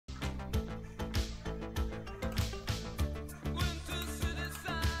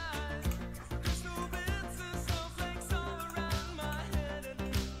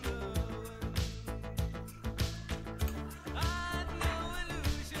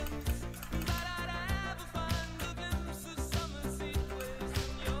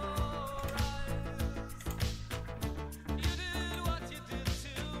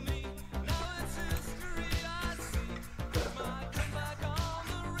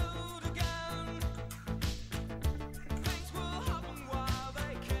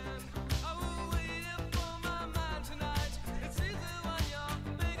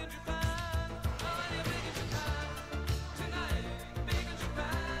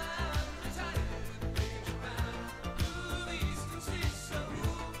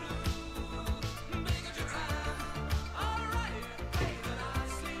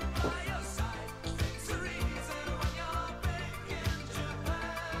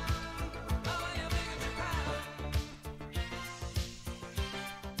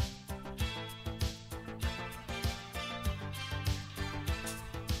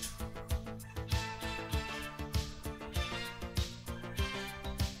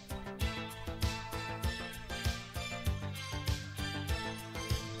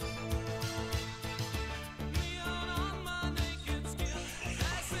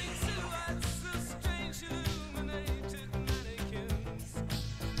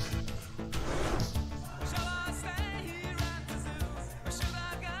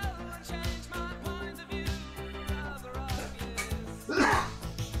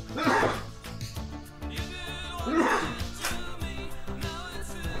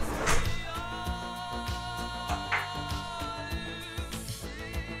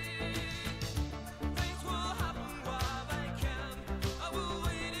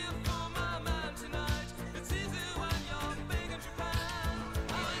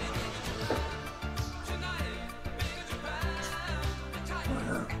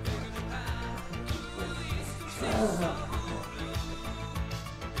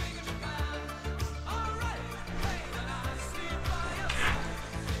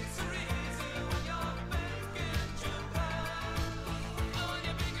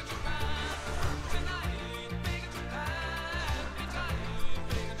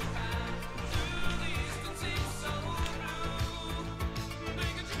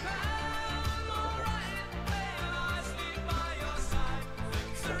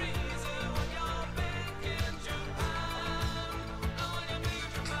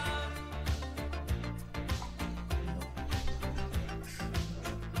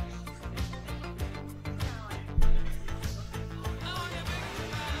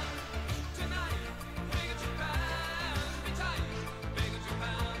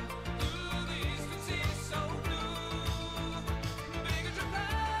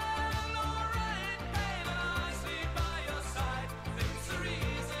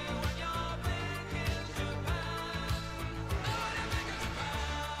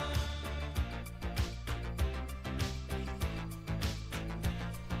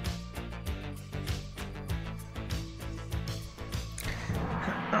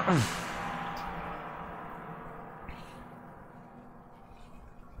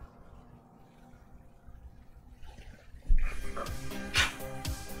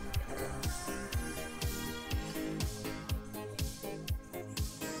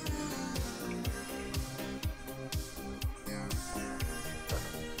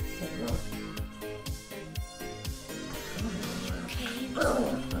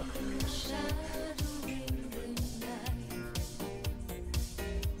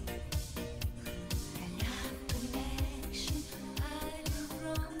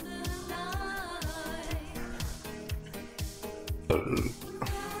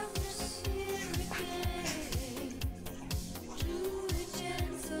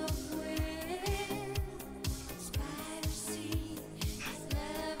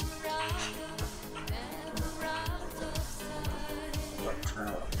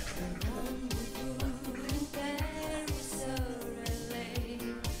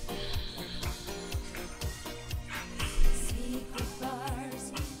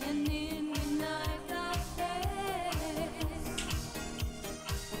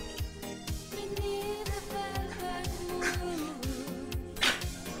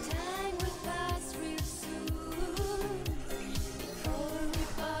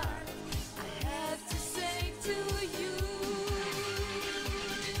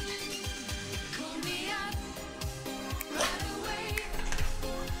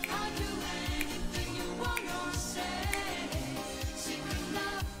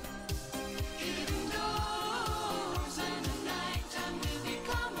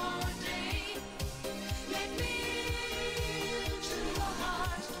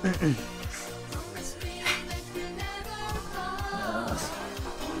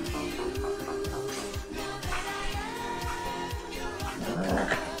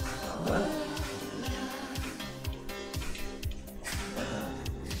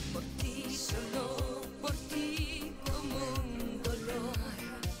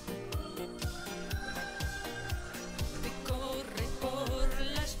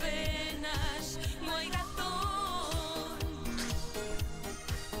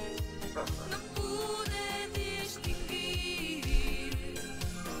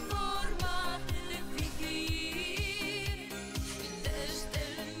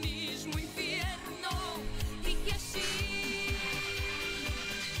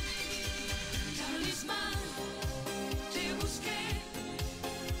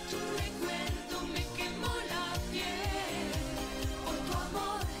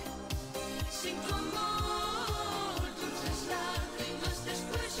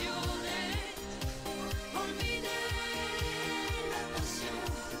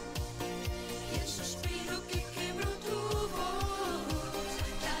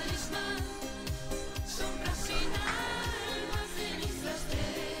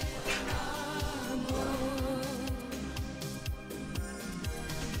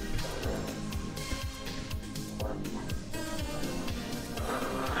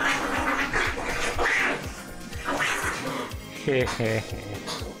Jejeje.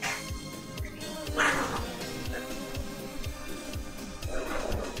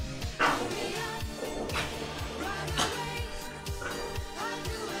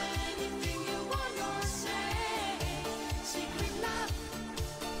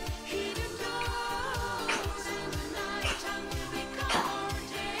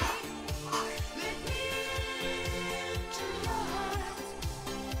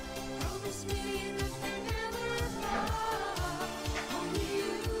 Only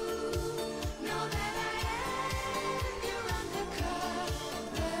you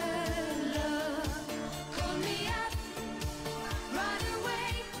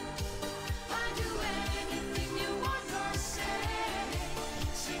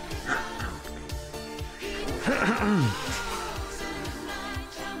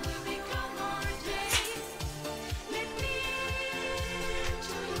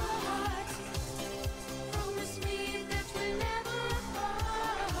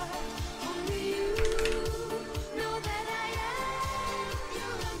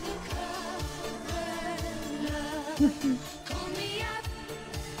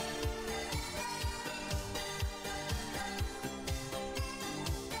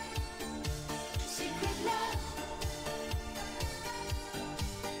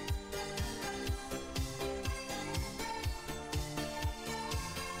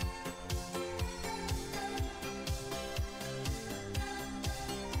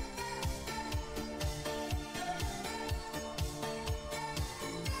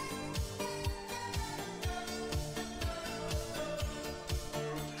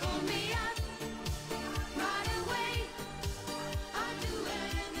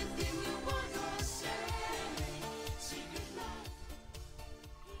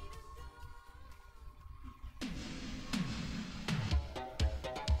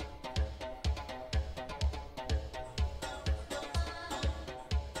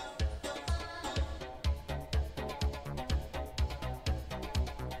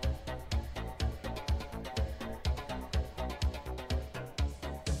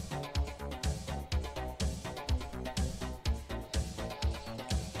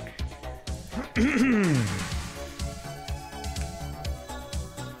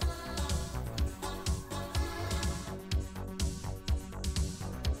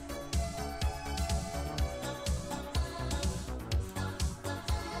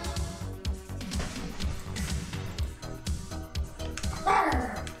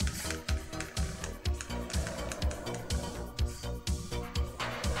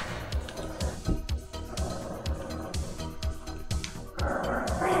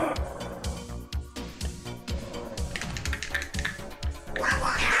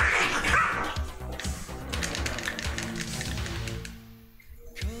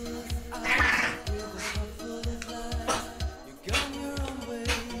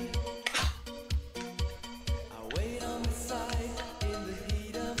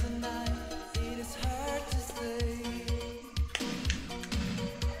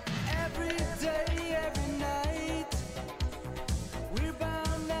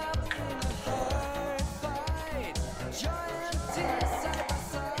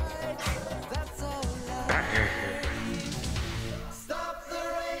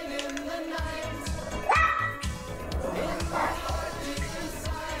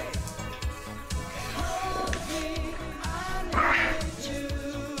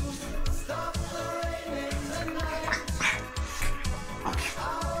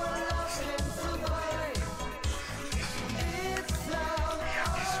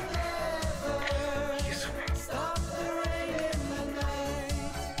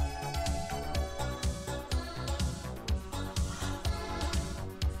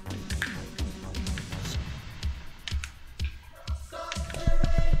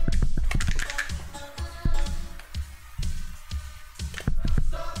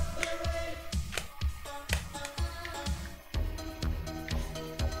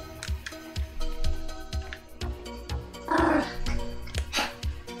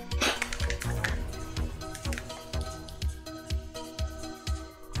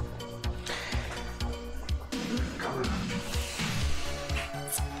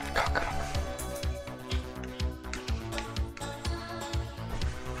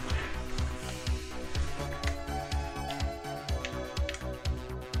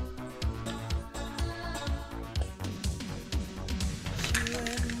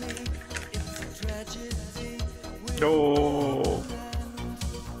No.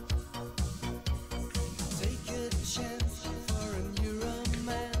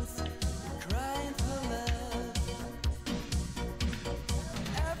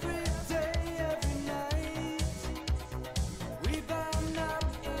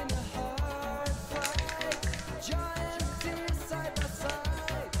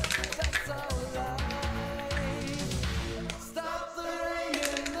 Stop the rain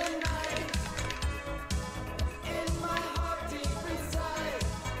in the night. In my heart.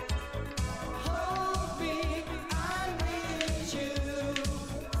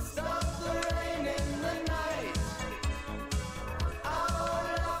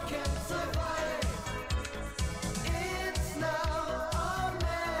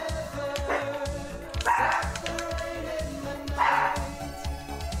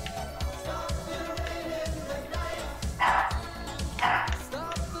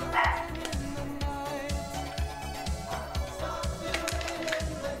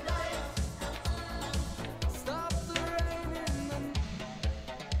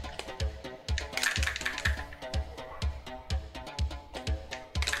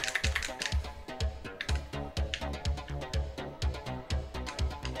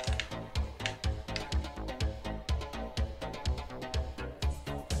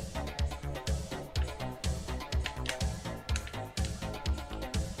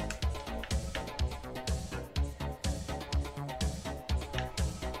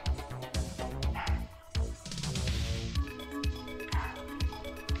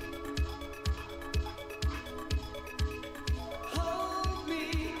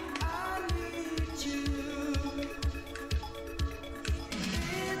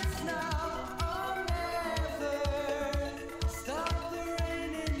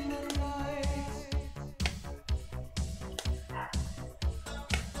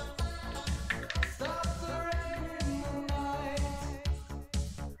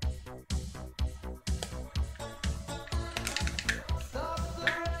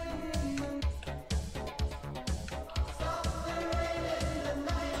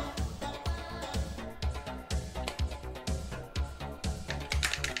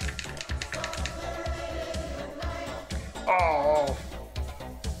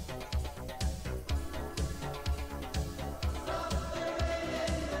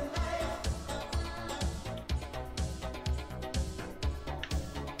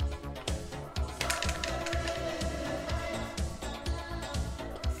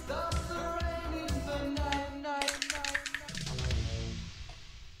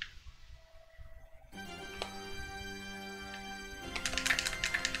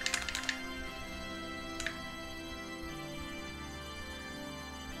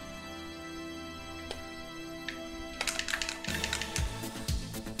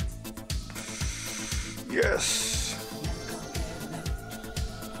 Yes.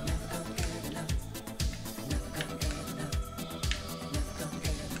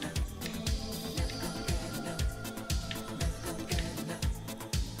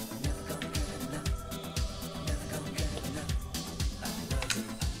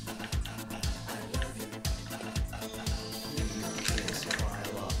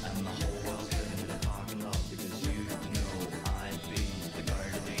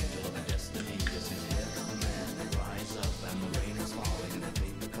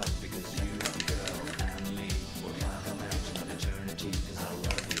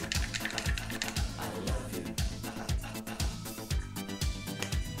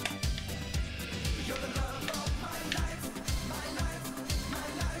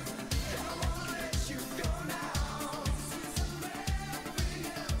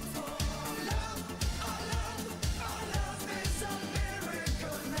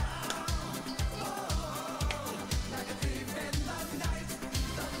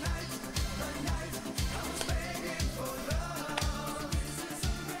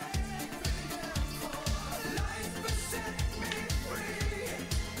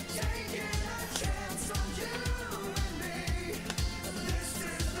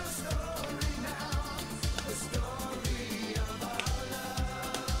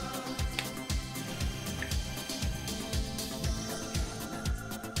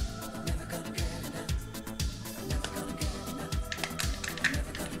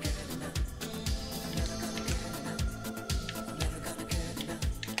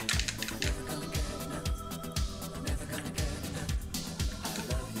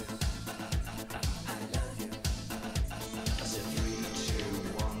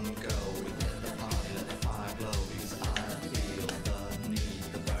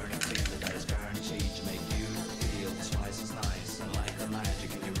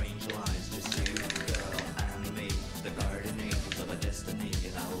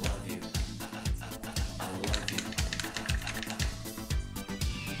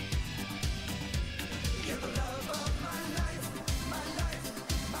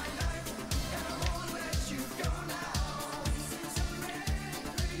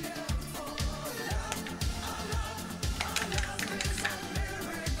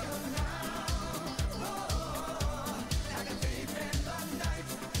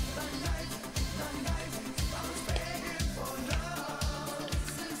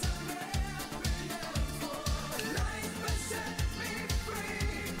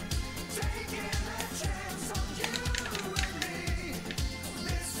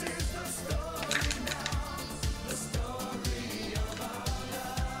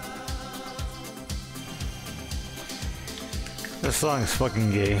 This song is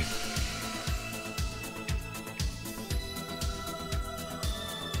fucking gay.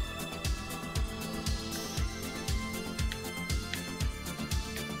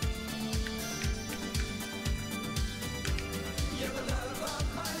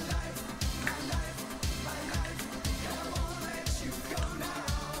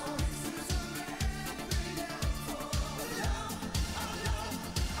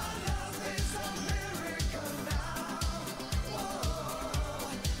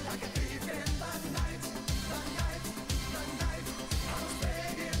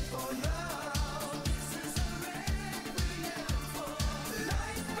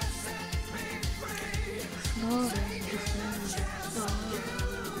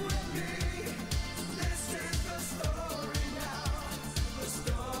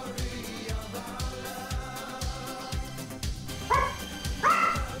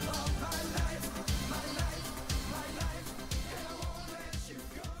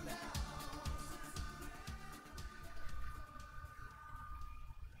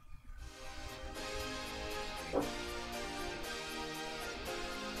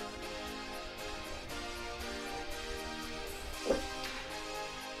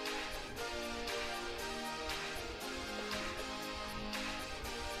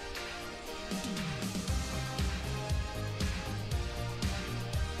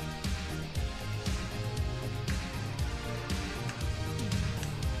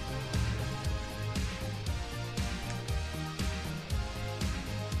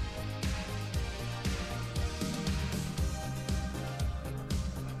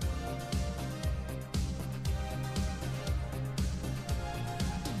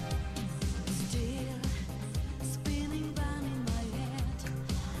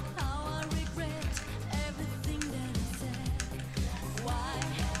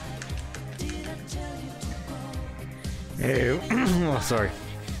 Hey, oh, sorry.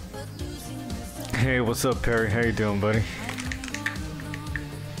 Hey, what's up, Perry? How you doing, buddy?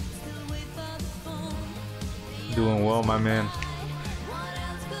 Doing well, my man.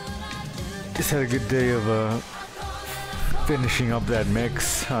 Just had a good day of finishing up that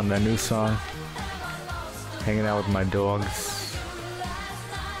mix on that new song. Hanging out with my dogs.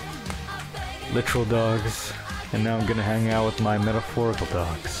 Literal dogs. And now I'm gonna hang out with my metaphorical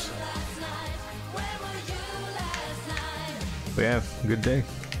dogs. But yeah, good day.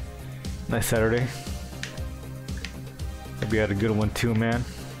 Nice Saturday. Hope you had a good one too, man.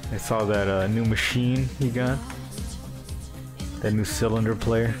 I saw that new machine you got. That new cylinder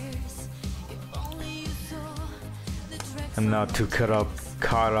player. I'm not too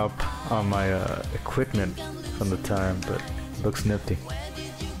caught up on my equipment from the time, but it looks nifty.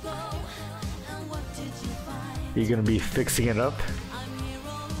 You're gonna be fixing it up,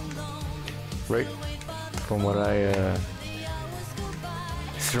 right? From what I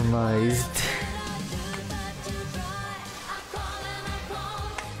surmised.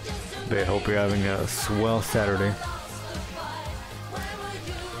 But I hope you're having a swell Saturday.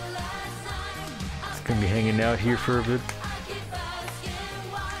 It's gonna be hanging out here for a bit.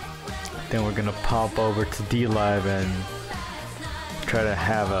 Then we're gonna pop over to DLive and try to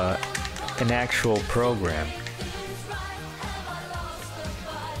have an actual program.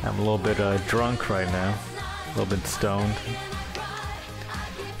 I'm a little bit drunk right now, a little bit stoned.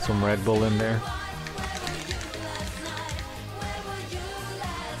 Some Red Bull in there.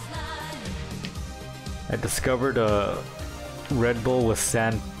 I discovered a Red Bull with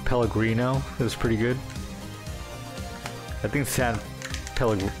San Pellegrino. It was pretty good. I think San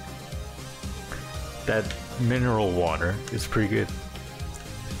Pellegrino, that mineral water, is pretty good.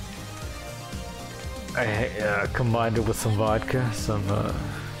 I combined it with some vodka, some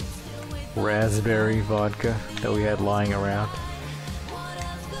raspberry vodka that we had lying around.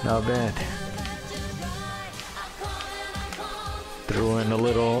 Not bad. Threw in a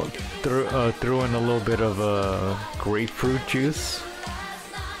little bit of grapefruit juice.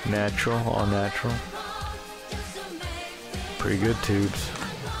 Natural, all natural. Pretty good tubes.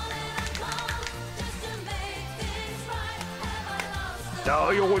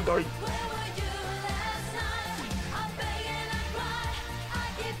 Oh, you would die.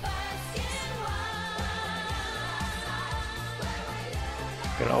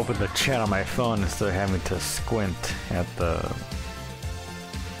 Gotta open the chat on my phone instead of having to squint at the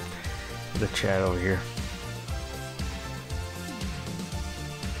chat over here.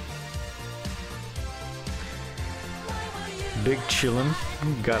 Big chillin'.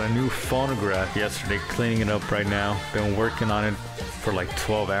 Got a new phonograph yesterday, cleaning it up right now. Been working on it for like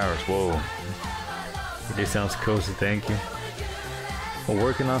 12 hours. Whoa. It sounds cozy, thank you. Well,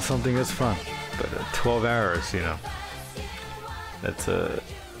 working on something is fun, but 12 hours, you know.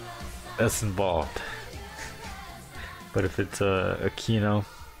 That's involved. But if it's a Kino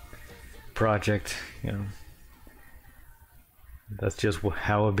project, you know, that's just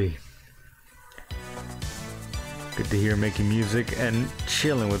how it be. Good to hear making music and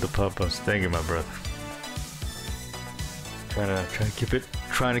chilling with the puppos. Thank you, my brother. Trying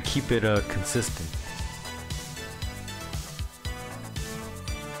to keep it consistent.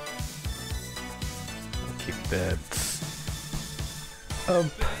 Keep that up.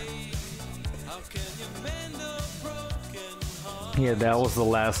 Yeah, that was the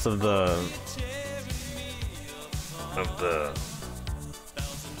last of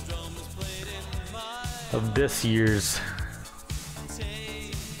this year's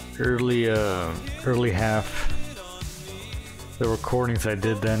early half. The recordings I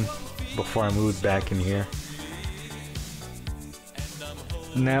did then before I moved back in here.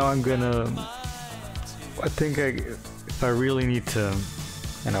 Now I'm gonna, I think if I really need to,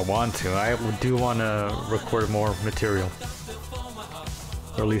 and I want to, I do want to record more material,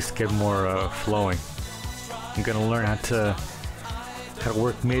 or at least get more flowing. I'm gonna learn how to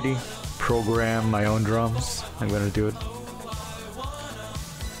work MIDI, program my own drums. I'm gonna do it.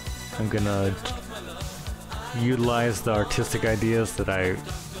 I'm gonna utilize the artistic ideas that I've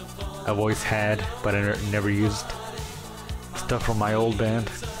always had, but I never used. Stuff from my old band,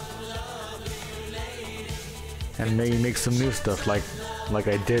 and maybe make some new stuff like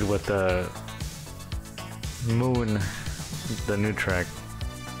I did with the Moon, the new track,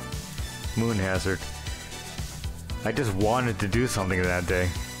 Moon Hazard. I just wanted to do something that day,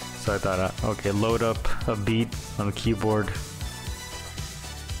 so I thought, okay, load up a beat on the keyboard.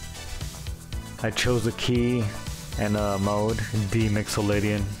 I chose a key and a mode, D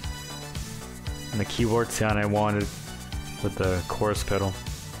Mixolydian, and the keyboard sound I wanted with the chorus pedal.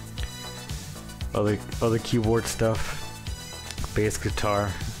 Other keyboard stuff, bass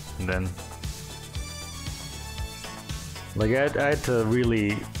guitar, and then like I had to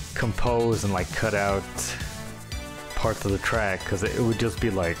really compose and like cut out parts of the track, because it would just be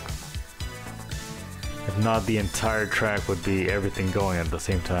like, if not the entire track, would be everything going at the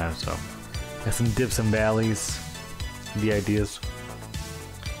same time. So has some dips and valleys, the ideas.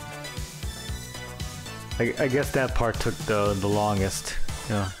 I guess that part took the longest,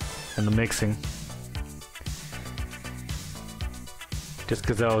 and the mixing. Just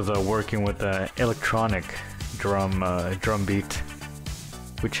because I was working with an electronic drum beat,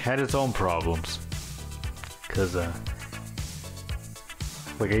 which had its own problems. Because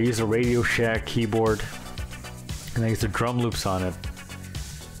like I used a Radio Shack keyboard, and I used the drum loops on it,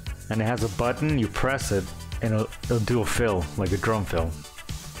 and it has a button. You press it, and it'll do a fill, like a drum fill.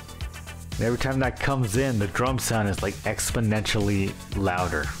 And every time that comes in, the drum sound is like exponentially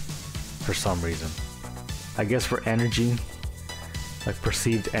louder for some reason. I guess for energy, like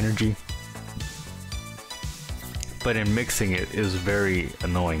perceived energy. But in mixing it is very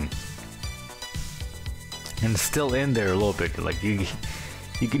annoying. And it's still in there a little bit. Like you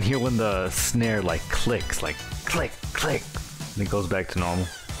can hear when the snare like clicks, like click, click, and it goes back to normal.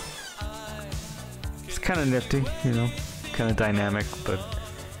 It's kind of nifty, kind of dynamic, but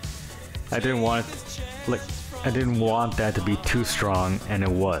I didn't want that to be too strong, and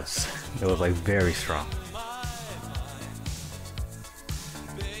it was like very strong.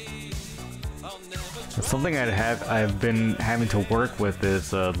 Something I've been having to work with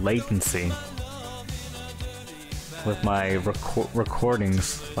is latency with my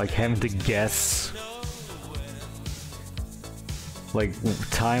recordings, like having to guess, like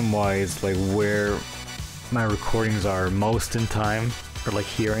time-wise, like where my recordings are most in time, or like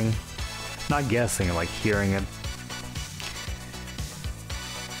hearing. Not guessing, like hearing it.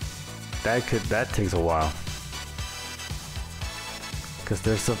 That takes a while, because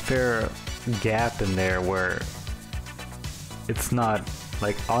there's a fair gap in there where it's not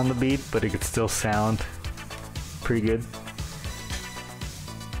like on the beat, but it could still sound pretty good.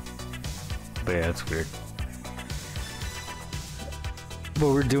 But yeah, it's weird.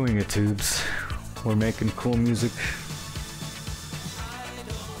 But we're doing it, tubes. We're making cool music.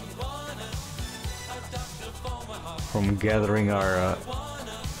 From gathering our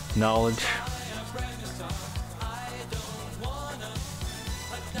knowledge.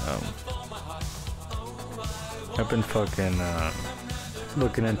 I've been fucking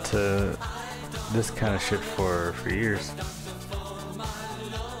looking into this kind of shit for years.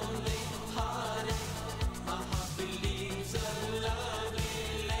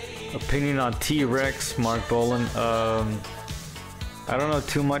 Opinion on T-Rex, Mark Bolan. I don't know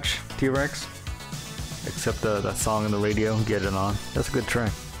too much T-Rex, except that song on the radio, Get It On. That's a good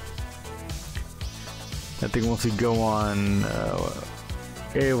track. I think once we go on,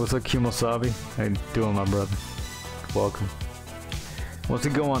 hey, what's up, Kumosabi? How you doing, my brother? Welcome. Once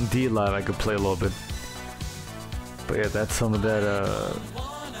we go on D-Live, I could play a little bit. But yeah, that's some of that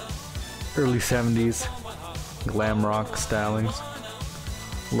early 70s glam rock stylings.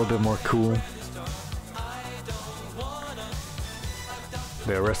 A little bit more cool.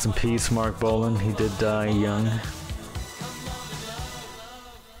 Yeah, rest in peace, Mark Bolan. He did die young.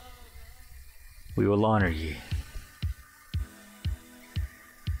 We will honor ye.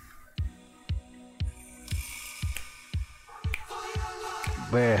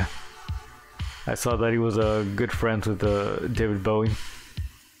 But yeah, I saw that he was good friends with David Bowie.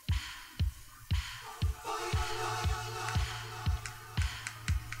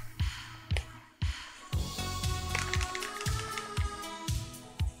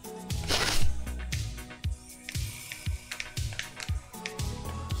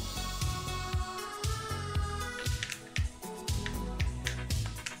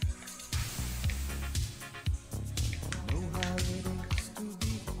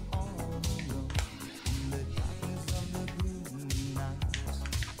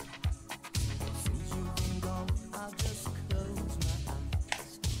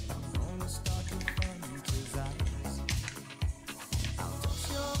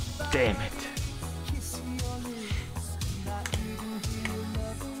 Damn it.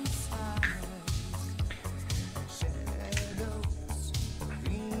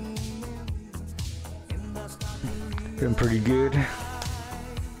 Been pretty good.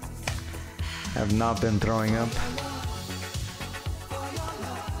 Have not been throwing up.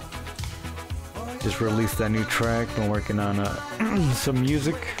 Just released that new track. Been working on some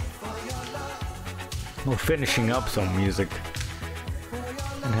music. We're finishing up some music.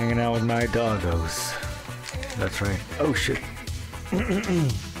 And hanging out with my doggos. That's right. Oh shit.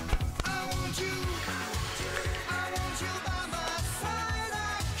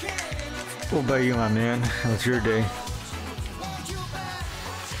 What about you, my man? How's your day?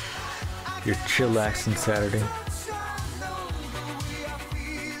 Your chillaxing Saturday?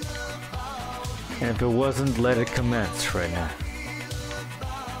 And if it wasn't, let it commence right now.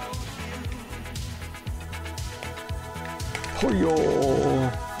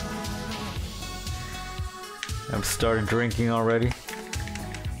 Hoyo! I've started drinking already.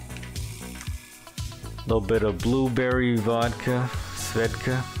 A little bit of blueberry vodka,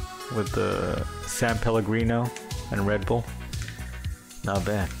 Svedka, with the San Pellegrino and Red Bull. Not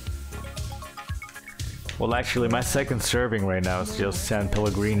bad. Well, actually, my second serving right now is just San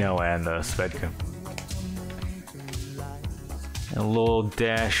Pellegrino and Svedka. And a little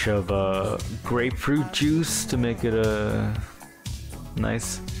dash of grapefruit juice to make it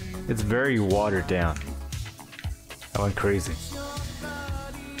nice. It's very watered down. I went crazy.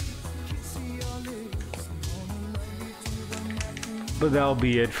 But that'll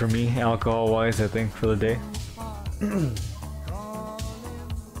be it for me, alcohol-wise, I think, for the day.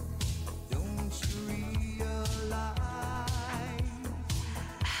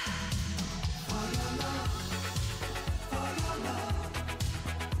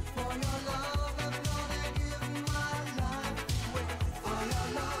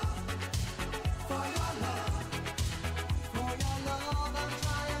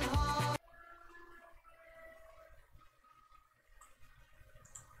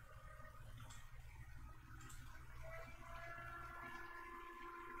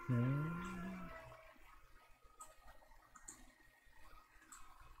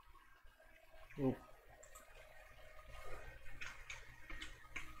 Oh.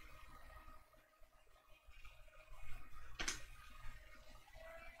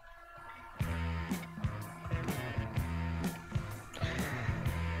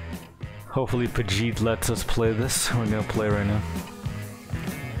 Hopefully Pajit lets us play this. We're gonna play right now.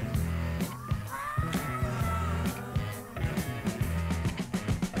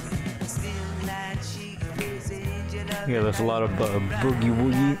 Yeah, there's a lot of boogie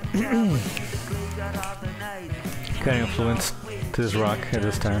woogie kind of influence to this rock at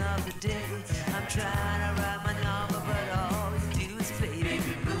this time.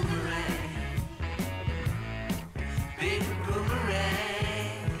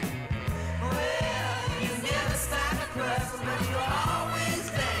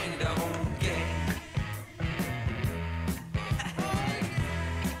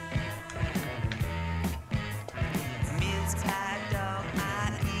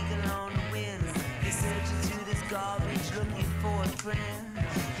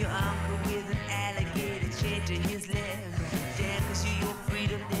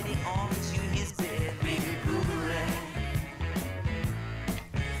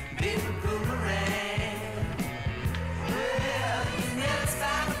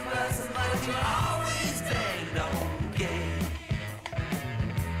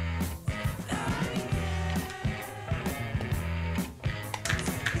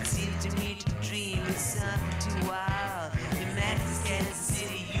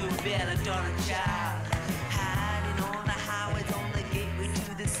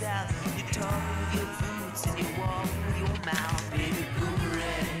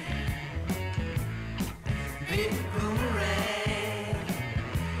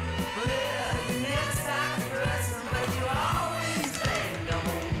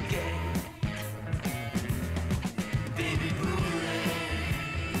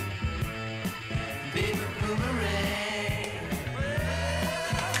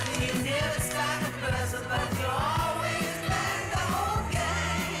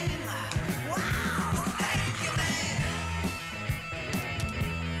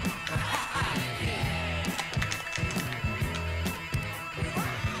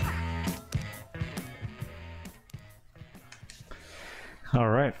 All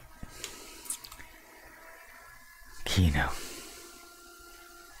right. Kino.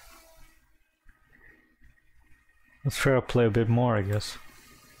 Let's try to play a bit more, I guess.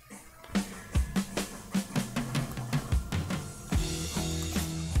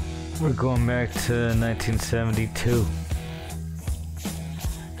 We're going back to 1972.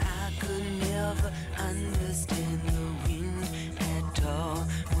 I could never understand the wind at all.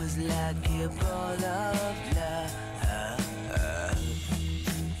 Was like a ball of love.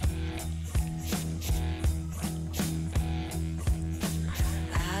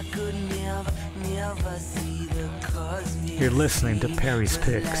 I could never see the cosmic. You're listening to Perry's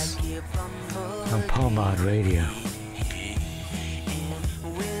Picks on Pomod Radio.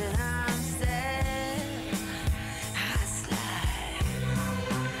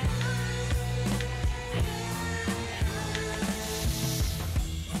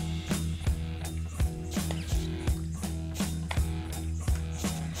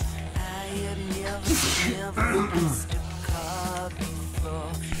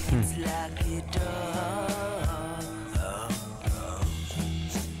 like it does.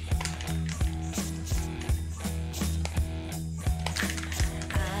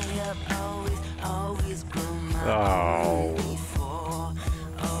 I have always grown my Oh. way before.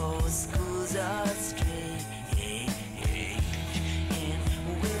 Oh, schools are strange. And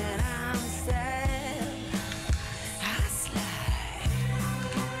when I'm sad, I slide.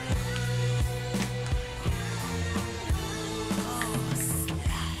 Oh,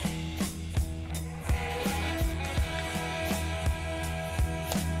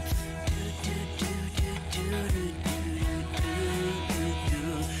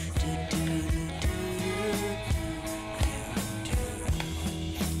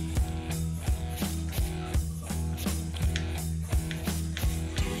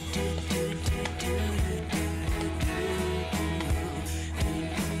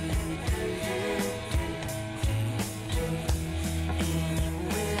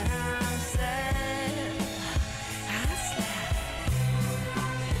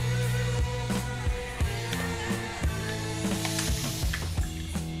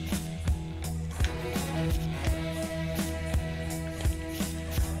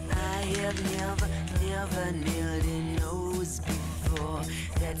 never kneeled in nose before.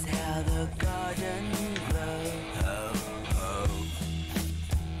 That's how the garden grows.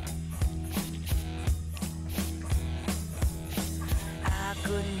 I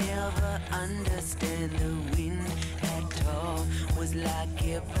could never understand the wind at all. Was like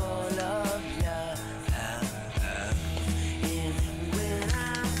a ball of love. And when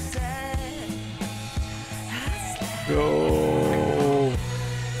I'm sad, I slide. Oh.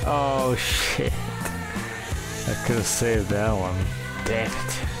 Oh shit. I could have saved that one. Damn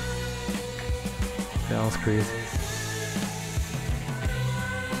it. That was crazy.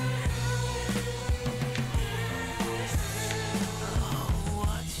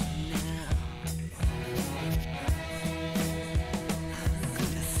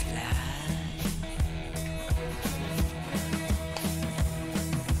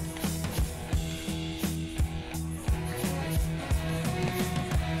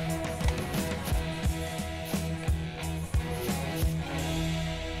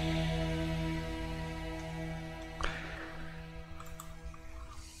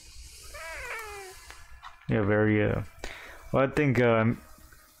 Yeah, very, well, I think, I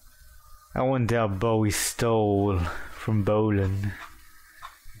wouldn't doubt Bowie stole from Bolan.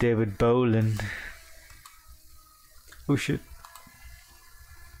 David Bolan. Oh shit.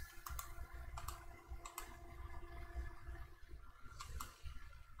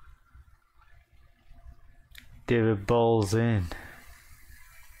 David balls in.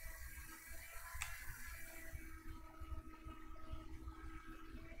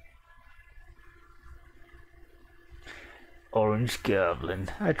 Orange Goblin.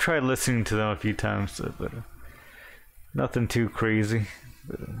 I tried listening to them a few times, but nothing too crazy.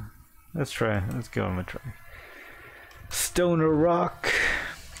 But, let's try. Let's give them a try. Stoner Rock.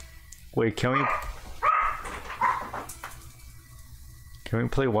 Wait, can we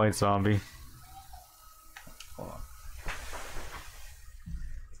play White Zombie? Hold on.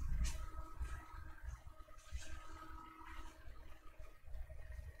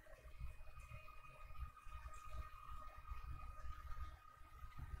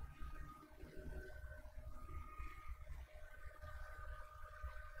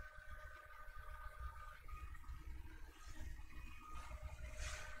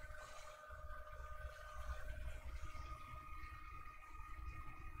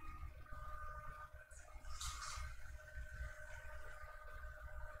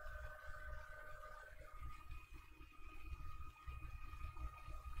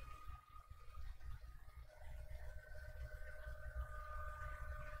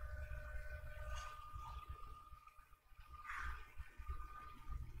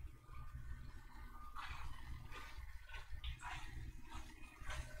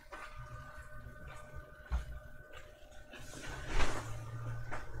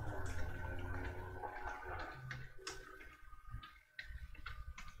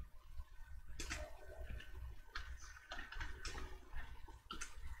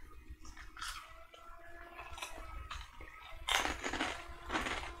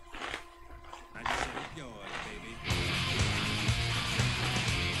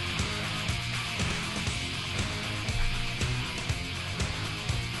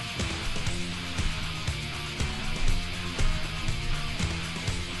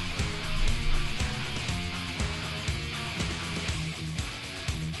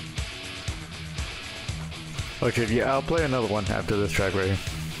 Okay, yeah, I'll play another one after this track right here.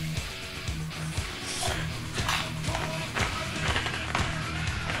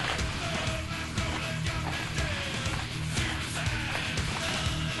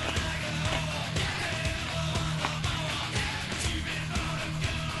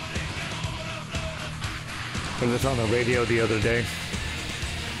 It was on the radio the other day.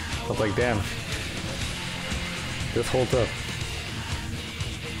 I was like, damn, this holds up.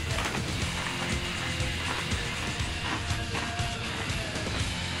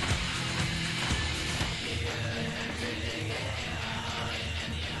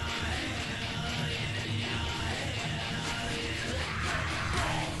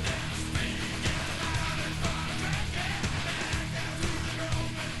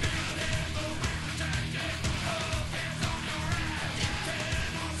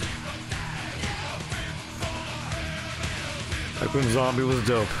 Like when Zombie was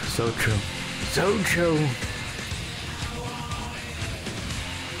dope. So true. So true.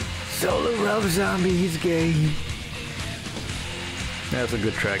 Solo Rob Zombie, he's gay. That's a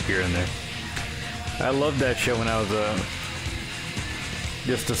good track here and there. I loved that show when I was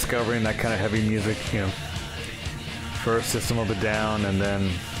just discovering that kind of heavy music, you know. First System of a Down and then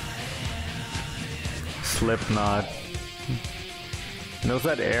Slipknot. And it was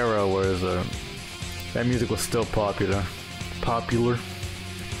that era where that music was still popular. Kind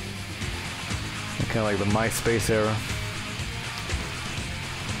of like the MySpace era.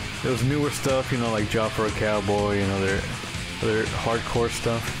 There was newer stuff, you know, like Job for a Cowboy and other hardcore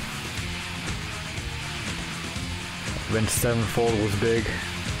stuff. Then Sevenfold was big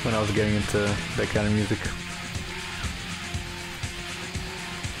when I was getting into that kind of music.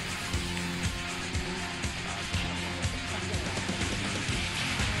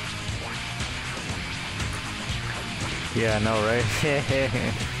 Yeah, I know, right?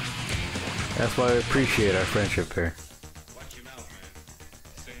 That's why I appreciate our friendship here. Watch your mouth, man.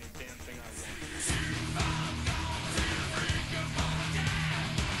 Same damn thing I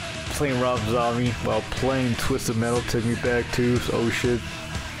want. Playing Rob Zombie while playing Twisted Metal took me back to, oh shit.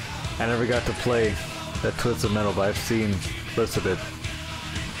 I never got to play that Twisted Metal, but I've seen clips of it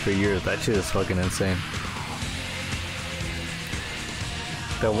for years. That shit is fucking insane.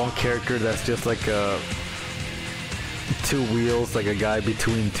 That one character that's just like two wheels, like a guy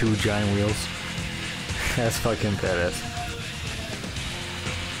between two giant wheels. That's fucking badass.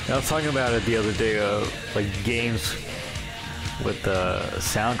 I was talking about it the other day, like games with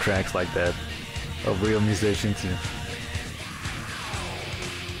soundtracks like that of real musicians. You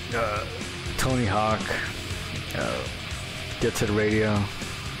know. Tony Hawk, Get Set Radio,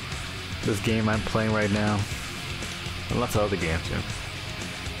 this game I'm playing right now, and lots of other games. You know.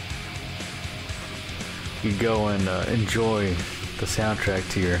 You go and enjoy the soundtrack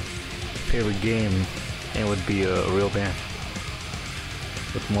to your favorite game, and it would be a real band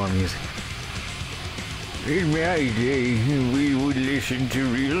with more music. In my day, we would listen to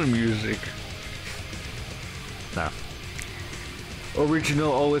real music. Nah.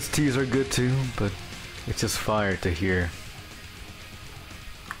 Original OSTs are good too, but it's just fire to hear,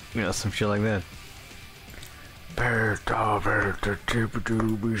 you know, some shit like that.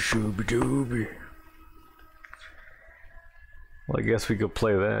 Well, I guess we could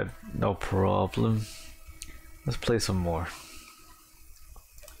play that, no problem. Let's play some more.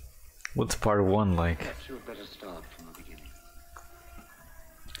 What's part one like? Perhaps you would better start from the beginning.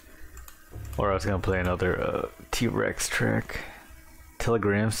 Or I was gonna play another T-Rex track.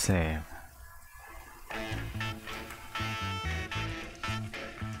 Telegram Sam.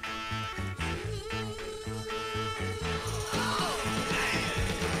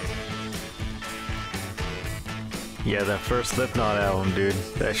 Yeah, that first Slipknot album, dude.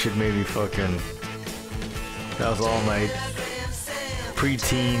 That shit made me fucking... That was all my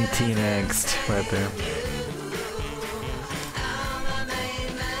preteen, teen angst right there.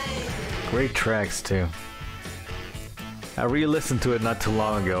 Great tracks, too. I re-listened to it not too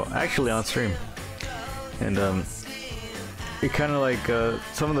long ago, actually on stream. And, it kind of like,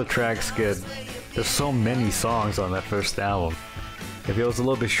 some of the tracks get... There's so many songs on that first album. If it was a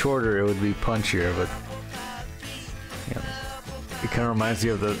little bit shorter, it would be punchier, but... It kind of reminds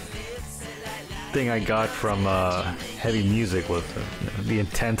me of the thing I got from heavy music with the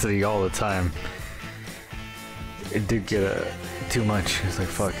intensity all the time. It did get too much. It's like,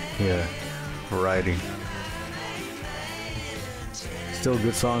 fuck, yeah, variety. Still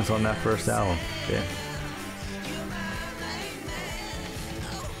good songs on that first album, yeah.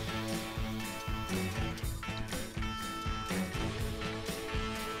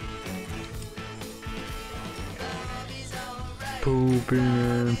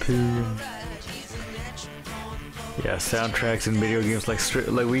 Yeah, soundtracks in video games like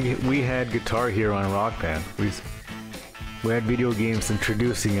we had Guitar Hero on Rock Band. We had video games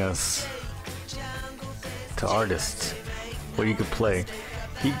introducing us to artists where you could play.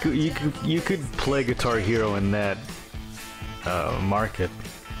 You could play Guitar Hero in that market,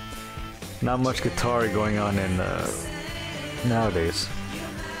 not much guitar going on in nowadays.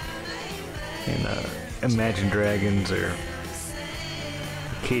 In Imagine Dragons or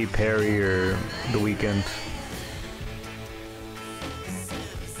Katy Perry or The Weeknd.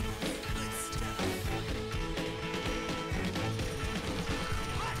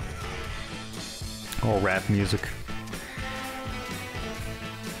 Or rap music.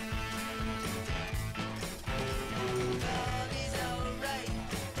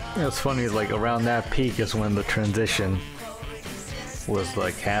 It's funny, like around that peak is when the transition was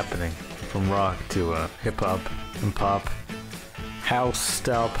like happening from rock to hip hop and pop, house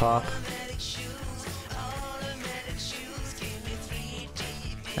style pop.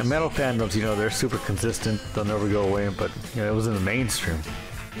 And metal fandoms, you know, they're super consistent, they'll never go away, but you know, it was in the mainstream.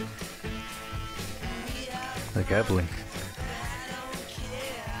 Like heavily.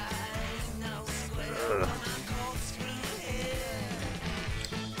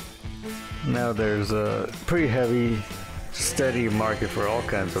 Now there's a pretty heavy, steady market for all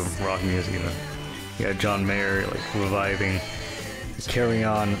kinds of rock music. You know, you got John Mayer like reviving, carrying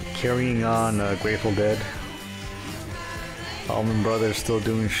on Grateful Dead. Allman Brothers still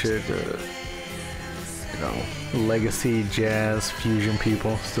doing shit. You know, legacy jazz fusion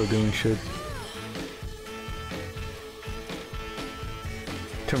people still doing shit.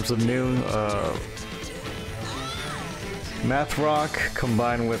 In terms of new, math rock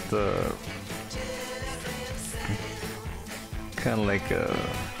combined with the kind of like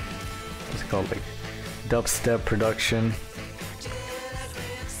what's it called, like dubstep production,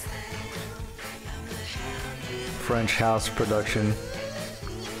 French house production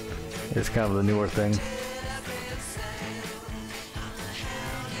is kind of the newer thing.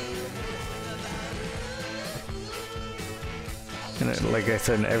 And like I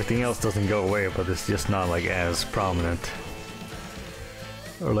said, everything else doesn't go away, but it's just not like as prominent.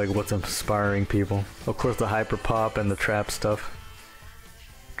 Or like what's inspiring people. Of course the hyperpop and the trap stuff.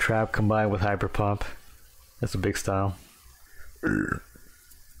 Trap combined with hyperpop. That's a big style.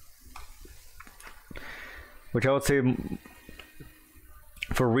 Which I would say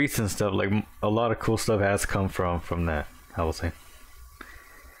for recent stuff, like a lot of cool stuff has come from that, I will say.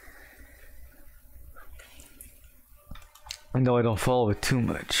 I know I don't follow it too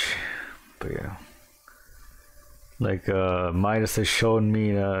much, but yeah. Like Midas has shown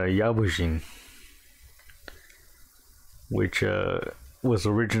me Yabujin, which was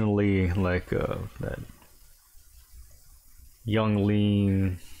originally like that Young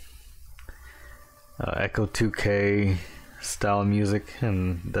Lean, Echo 2K style music,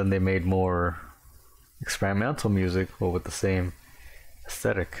 and then they made more experimental music, but with the same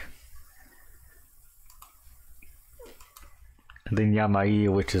aesthetic. And then Yamai,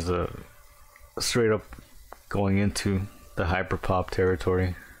 which is a straight up going into the hyperpop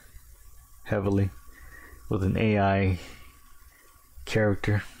territory heavily with an AI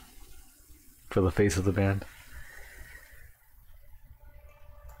character for the face of the band.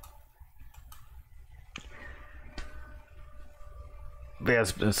 But yeah,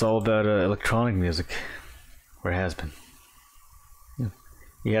 it's all about electronic music, or it has been. Yeah.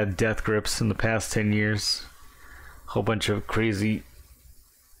 You had Death Grips in the past 10 years. Whole bunch of crazy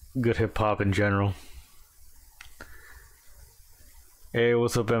good hip hop in general. Hey,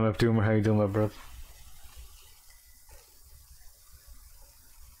 what's up, MF Doomer? How you doing, my brother?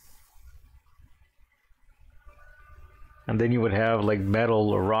 And then you would have like metal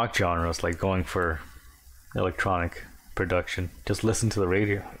or rock genres like going for electronic production. Just listen to the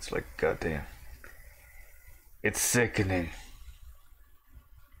radio. It's like, goddamn. It's sickening.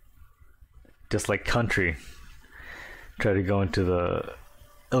 Just like country. Try to go into the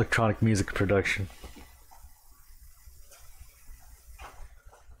electronic music production.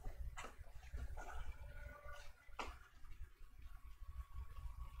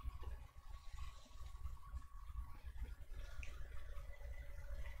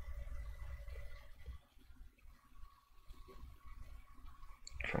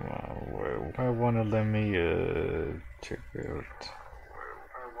 Come on, why wanna let me check it out?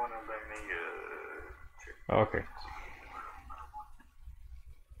 Okay.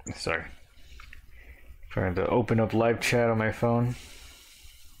 Sorry. Trying to open up live chat on my phone.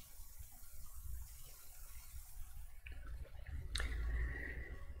 How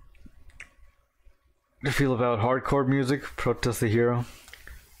do you feel about hardcore music? Protest the Hero.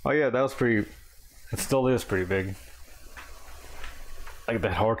 Oh yeah, that was pretty. It still is pretty big. Like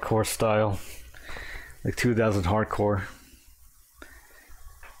that hardcore style, like 2000 hardcore.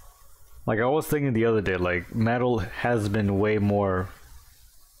 Like I was thinking the other day, like metal has been way more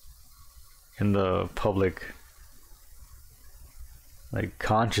in the public like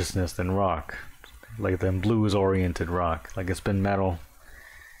consciousness than rock, like than blues oriented rock. Like it's been metal,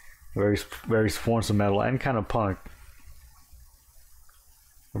 various forms of metal and kind of punk,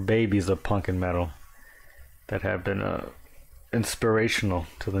 or babies of punk and metal that have been inspirational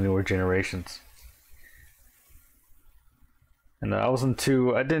to the newer generations. And I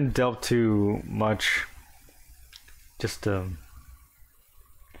didn't delve too much. Just I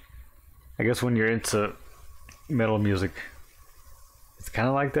guess when you're into metal music, it's kind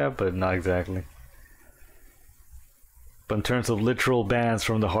of like that, but not exactly. But in terms of literal bands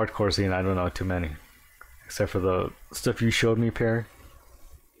from the hardcore scene, I don't know too many, except for the stuff you showed me, Perry,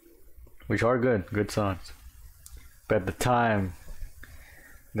 which are good songs. But at the time,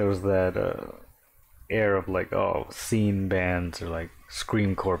 there was that air of like, oh, scene bands or like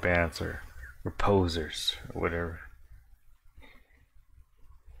screamcore bands or posers or whatever.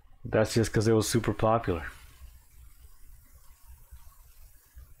 That's just because it was super popular.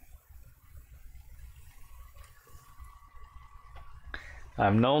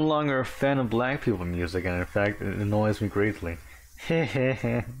 I'm no longer a fan of black people music, and in fact, it annoys me greatly.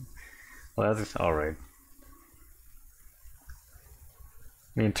 Well, that's alright.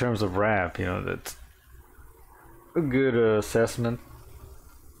 I mean, in terms of rap, that's a good assessment.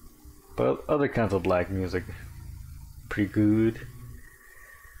 But other kinds of black music, pretty good.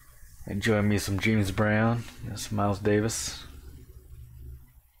 Enjoy me some James Brown, some Miles Davis.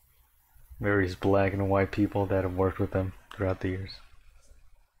 Various black and white people that have worked with them throughout the years.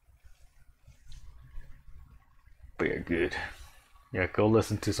 But yeah, good. Yeah, go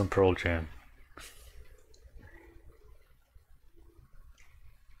listen to some Pearl Jam.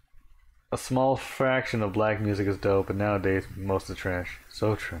 A small fraction of black music is dope, but nowadays most is trash.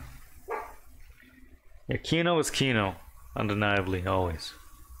 So true. Yeah, Kino is Kino, undeniably, always.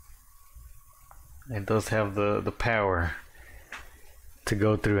 It does have the power to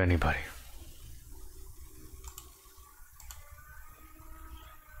go through anybody.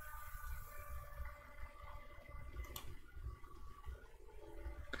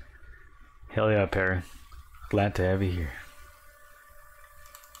 Hell yeah, Perry. Glad to have you here.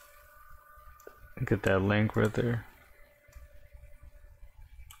 Get that link right there.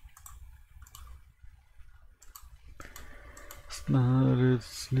 Snot,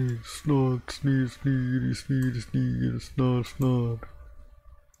 sneeze, snot, sneeze, sneeze, sneeze, sneeze, snot, snot.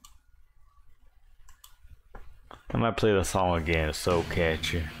 I might play the song again, it's so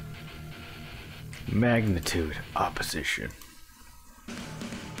catchy. Magnitude, opposition.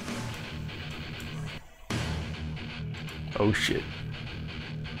 Oh shit.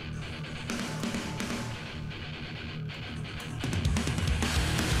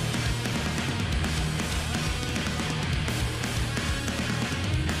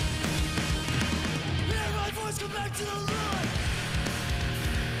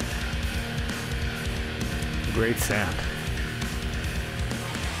 Great sound.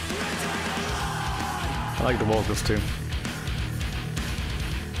 I like the vocals too.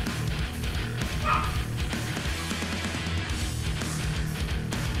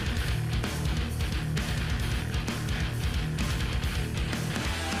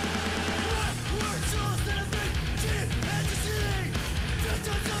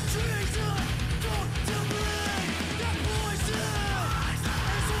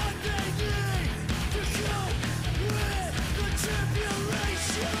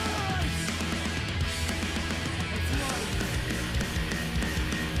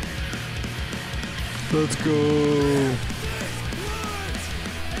 Let's go.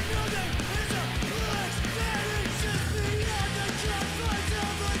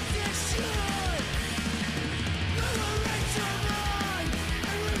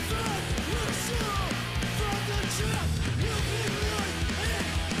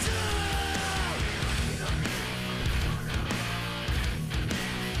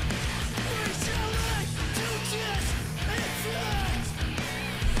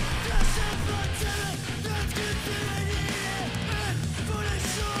 That's good.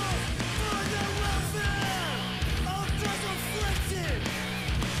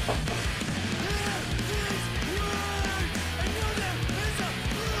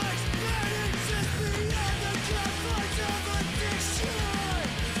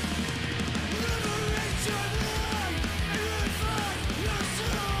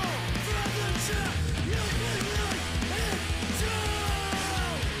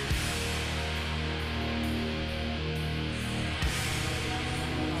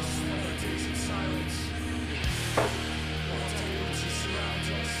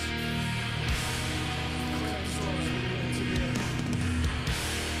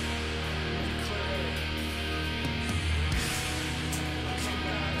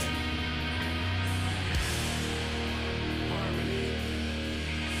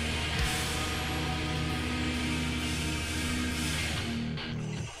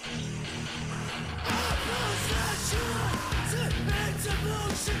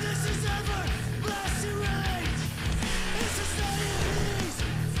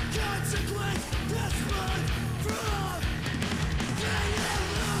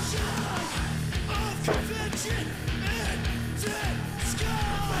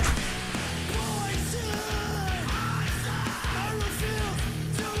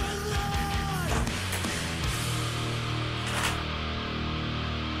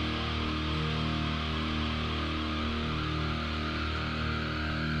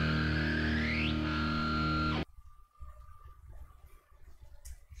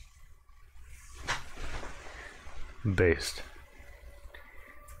 based.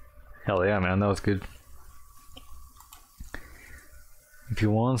 Hell yeah, man, that was good. If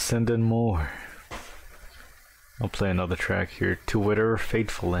you want, send in more. I'll play another track here. To whatever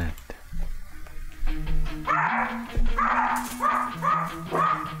fateful end.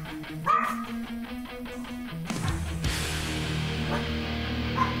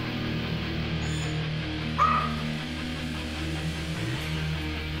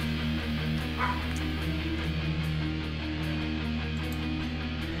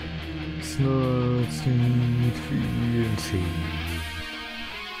 Slow, sweet, free, and see.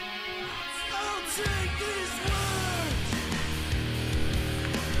 I'll take these words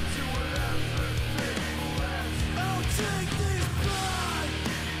to whatever fateful ends. I'll take these blood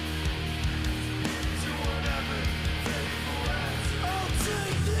to whatever fateful ends. I'll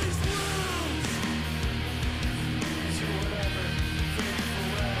take these wounds to whatever fateful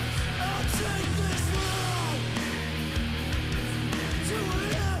ends. I'll take this love to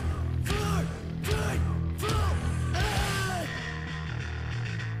whatever fateful ends.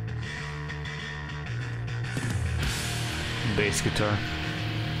 Bass guitar.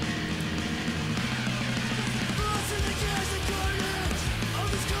 Lost in the gas and carnage of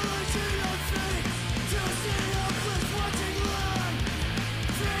this collision of fate. Till stay helpless, watching life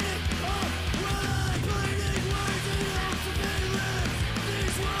fading away. Bleeding words in hopes of endless.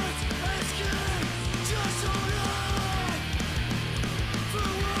 These words escape. Just hold on for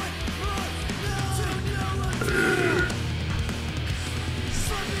what now to know again.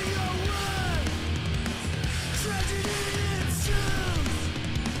 Slipping away. Tragedy ensues.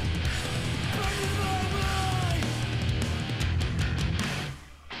 Burning my mind.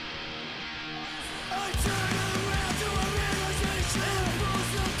 I turn around to a realization.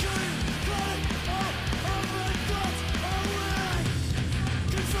 Impulse of cutting, cutting all of my thoughts away.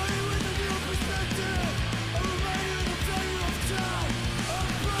 Confronted with a new perspective, a reminder of the value of time, of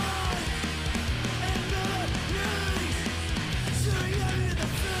pride, and memories. Staring at me in the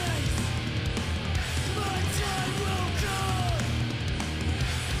face. My time will come,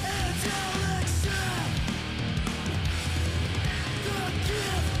 and I'll accept the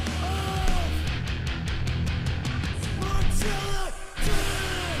gift of mortality.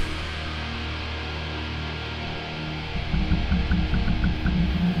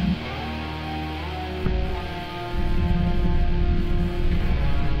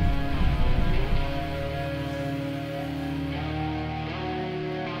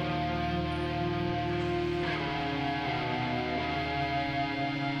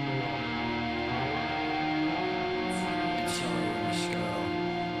 Sorrow in my skull,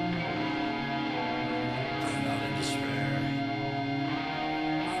 but I'm not in despair.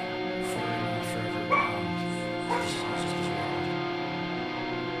 Forever bound, this is his world.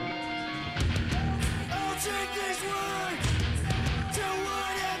 I'll take these words to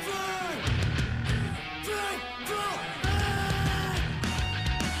whatever fateful end.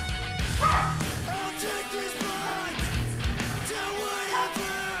 I'll take these words to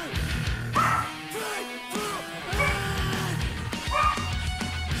whatever fateful end.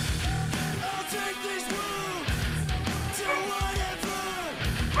 I'll take these wounds to whatever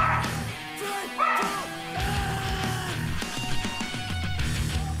fateful end.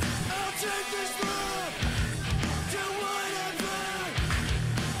 I'll take this love to whatever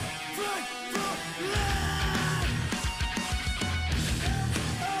fateful end.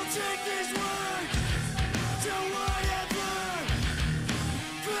 I'll take these words to whatever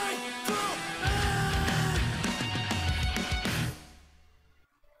fateful end.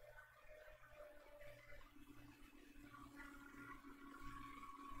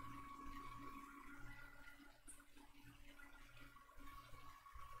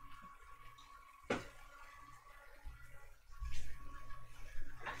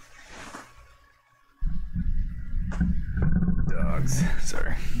 Dogs.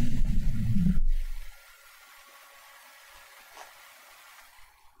 Sorry.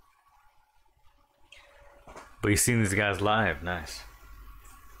 But you've seen these guys live. Nice.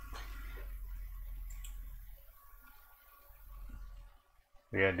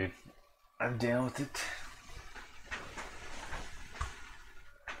 Yeah, dude. I'm down with it.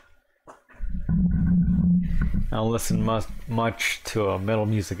 I don't listen much to metal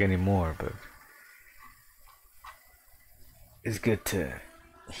music anymore, but it's good to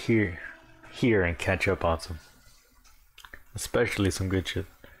hear and catch up on some, especially some good shit.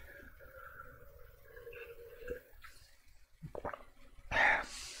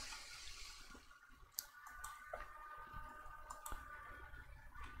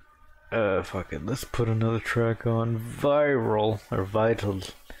 Fuck it. Let's put another track on. Viral or Vital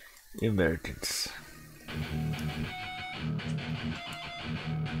Emergence.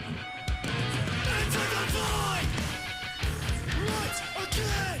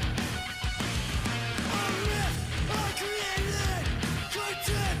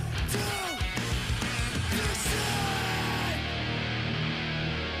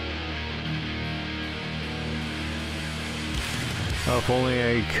 if only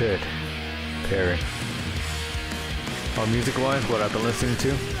I could. Perry. Oh, music-wise, what I've been listening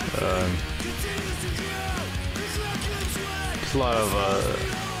to? Just a lot of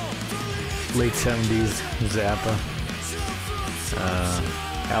late 70s Zappa.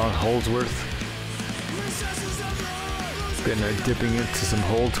 Alan Holdsworth. Been dipping into some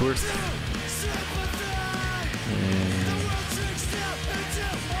Holdsworth.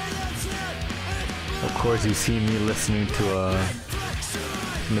 And of course, you've seen me listening to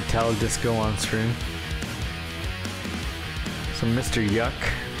Metal Disco on stream. Some Mr. Yuck,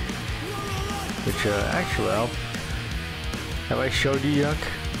 which actually, have I showed you Yuck?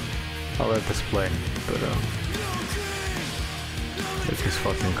 I'll let this play, but it's just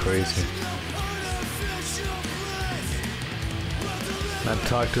fucking crazy. I've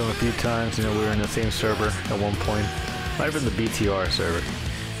talked to him a few times. You know, we were in the same server at one point. Might have been the BTR server.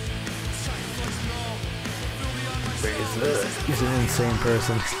 But he's an insane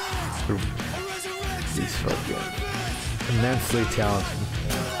person. He's fucking immensely talented.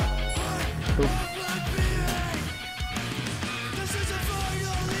 Oop.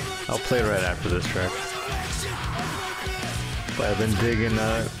 I'll play right after this track. But I've been digging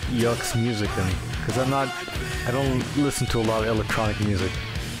Yuck's music, and because I don't listen to a lot of electronic music.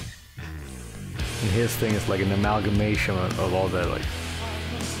 And his thing is like an amalgamation of all that, like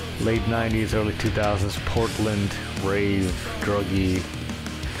late 90s, early 2000s Portland rave, druggy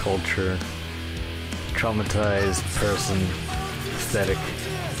culture, traumatized person, aesthetic,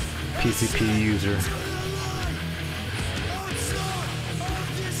 PCP user.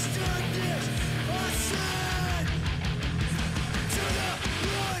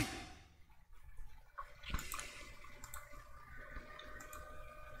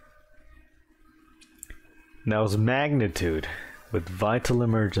 That was Magnitude with Vital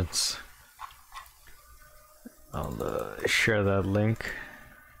Emergence. I'll share that link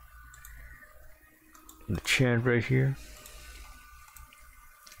in the chat right here.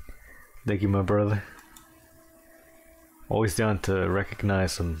 Thank you, my brother. Always down to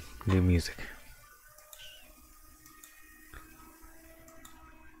recognize some new music.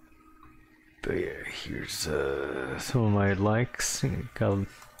 But yeah, here's some of my likes. Got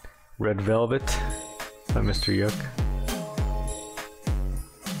Red Velvet by Mr. Yuck.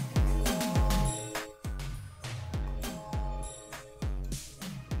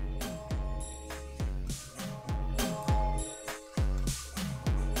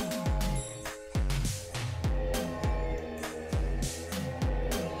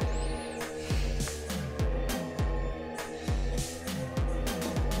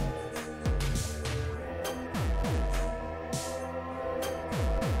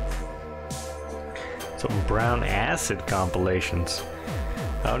 Some Brown Acid compilations.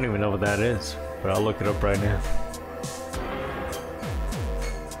 I don't even know what that is, but I'll look it up right now.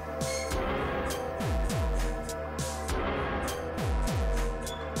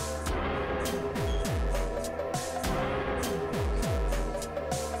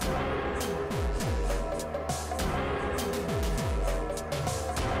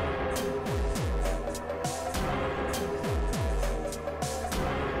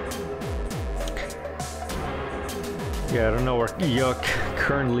 Yeah, I don't know where Yuck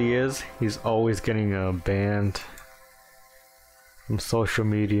currently is. He's always getting banned from social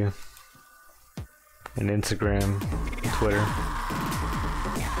media and Instagram, Twitter.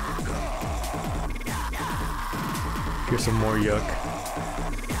 Here's some more Yuck.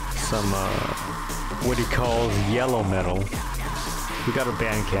 Some what he calls yellow metal. We got a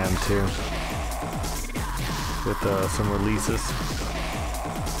Bandcamp too with some releases.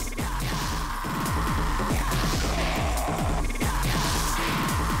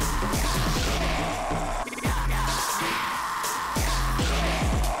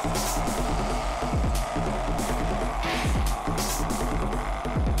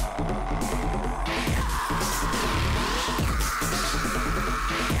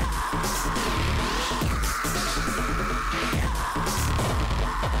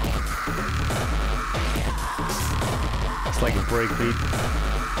 Like a breakbeat.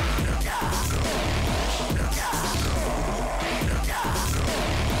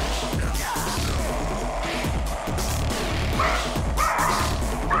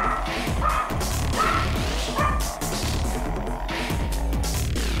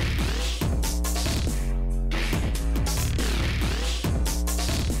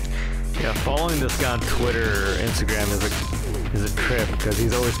 Yeah, following this guy on Twitter or Instagram is a trip because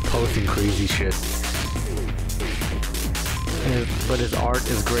he's always posting crazy shit. But his art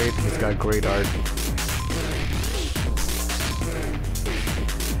is great. He's got great art.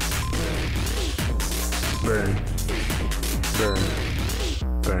 Burn. Burn.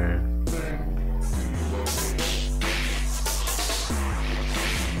 Burn.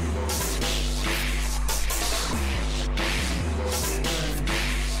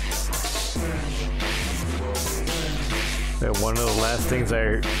 Yeah, one of the last things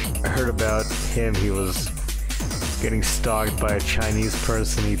I heard about him, he was getting stalked by a Chinese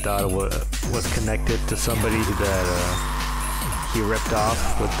person he thought was connected to somebody that he ripped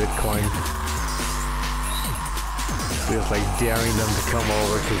off with Bitcoin. He was like daring them to come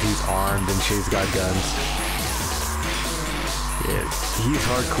over because he's armed and she's got guns. Yeah, he's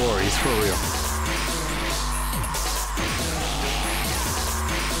hardcore, he's for real.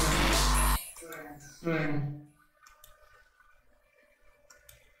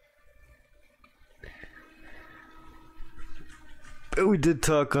 But we did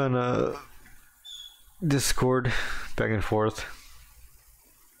talk on Discord back and forth,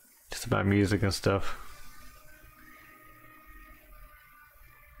 just about music and stuff.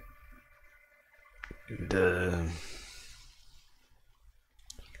 And,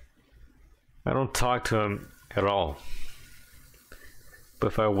 I don't talk to him at all. But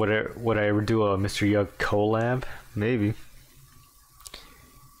if I would I ever do a Mr. Yuck collab? Maybe.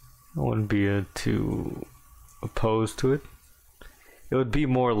 I wouldn't be too opposed to it. It would be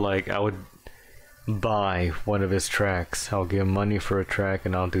more like I would buy one of his tracks. I'll give him money for a track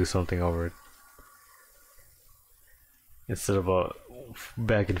and I'll do something over it. Instead of a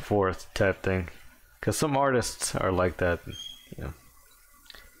back and forth type thing. Because some artists are like that, you know.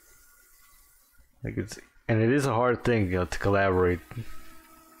 Like and it is a hard thing, you know, to collaborate.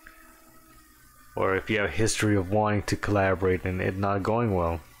 Or if you have a history of wanting to collaborate and it not going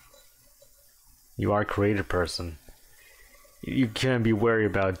well. You are a creative person. You can be wary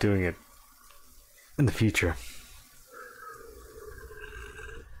about doing it in the future.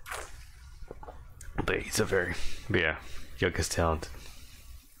 But he's a very, yeah, Yuck is talented.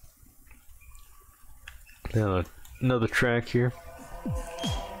 Another track here.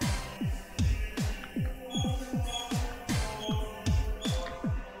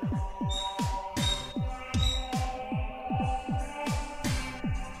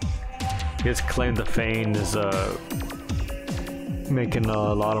 He has claimed that Fane is making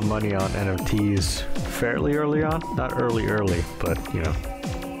a lot of money on NFTs fairly early on. Not early, but you know.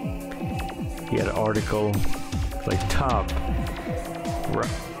 He had an article like top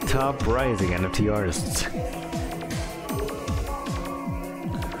rising NFT artists.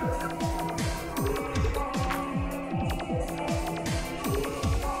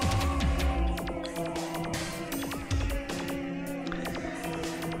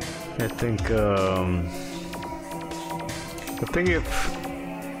 I think if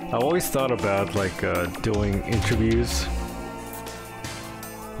I always thought about like doing interviews,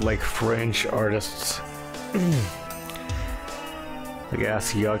 like French artists. Like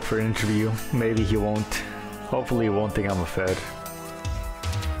ask Yuck for an interview. Maybe he won't. Hopefully he won't think I'm a fed.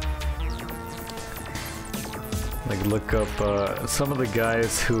 Like look up some of the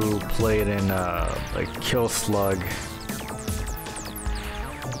guys who played in like Kill Slug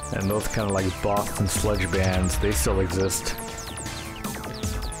and those kind of like Boston sludge bands. They still exist.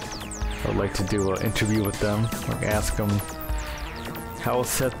 I'd like to do an interview with them. Like ask them, how is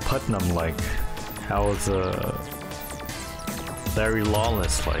Seth Putnam like? How is Larry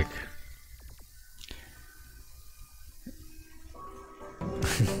Lawless like?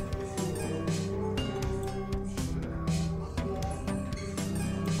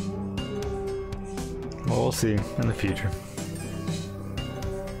 Well, we'll see in the future.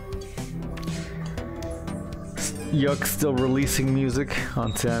 Yuck's still releasing music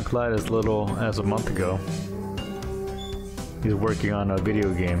on SoundCloud as little as a month ago. He's working on a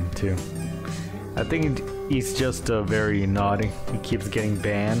video game too. I think he's just very naughty. He keeps getting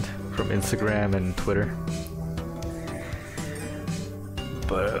banned from Instagram and Twitter.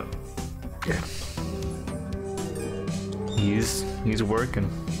 But yeah, he's working.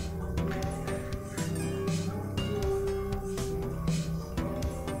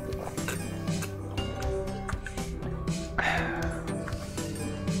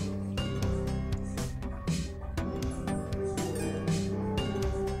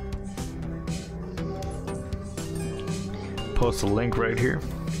 Post a link right here.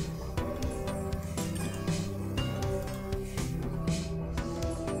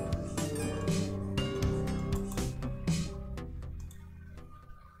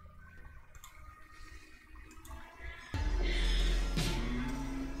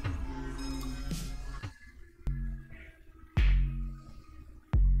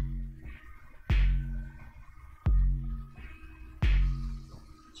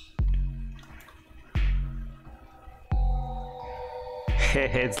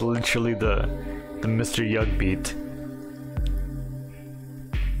 It's literally the Mr. Yuck beat.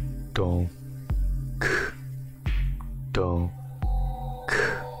 Don't. Don't.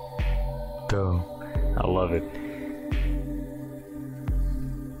 Don't. I love it.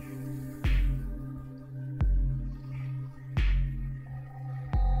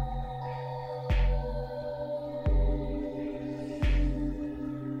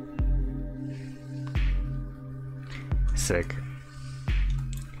 Sick.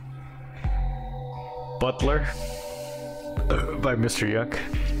 Butler by Mr. Yuck.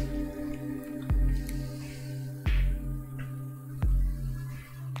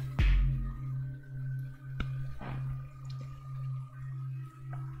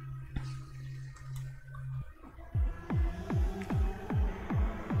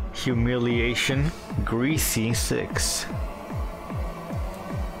 Humiliation, Greasy 6.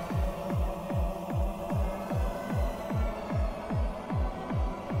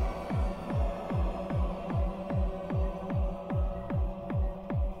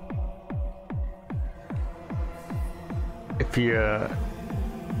 If you,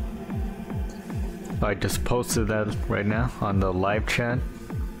 I just posted that right now on the live chat.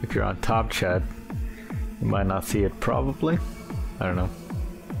 If you're on top chat, you might not see it probably. I don't know.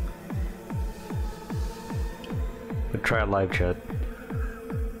 But try live chat.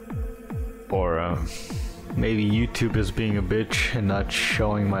 Or maybe YouTube is being a bitch and not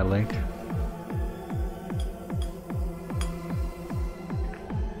showing my link.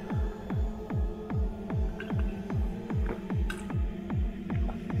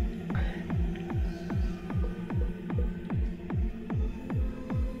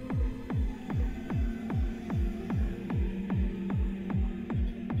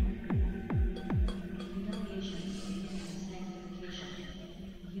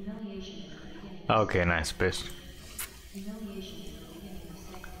 Okay, nice, bitch. You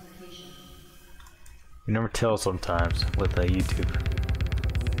never tell sometimes with YouTube.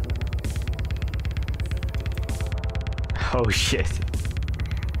 Oh shit.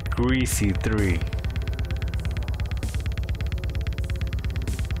 Greasy 3.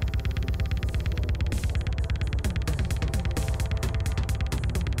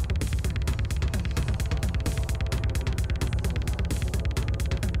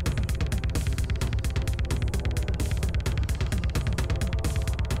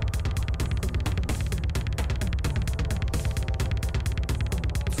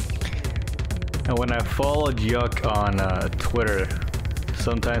 And when I followed Yuck on Twitter,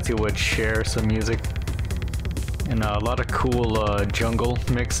 sometimes he would share some music and a lot of cool jungle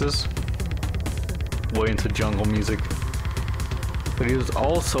mixes. Way into jungle music. But he was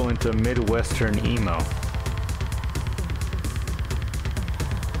also into Midwestern emo.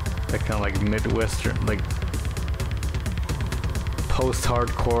 That kind of like Midwestern, like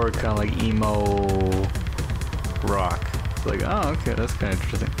post-hardcore, kind of like emo rock. It's like, oh, okay, that's kind of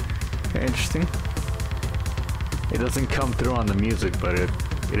interesting. Interesting. It doesn't come through on the music, but it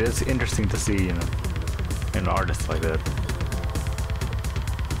is interesting to see, you know, an artist like that.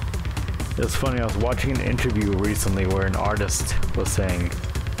 It's funny, I was watching an interview recently where an artist was saying,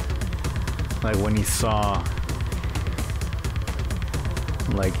 like when he saw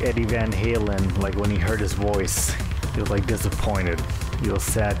like Eddie Van Halen, like when he heard his voice, he was like disappointed. He was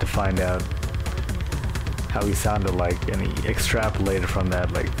sad to find out how he sounded like, and he extrapolated from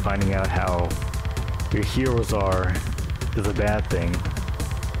that, like finding out how your heroes are is a bad thing.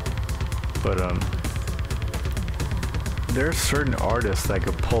 But there are certain artists that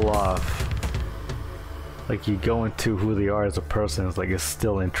could pull off, like you go into who they are as a person, it's like it's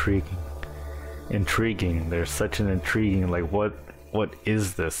still intriguing. There's such an intriguing, like what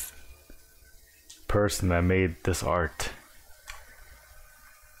is this person that made this art?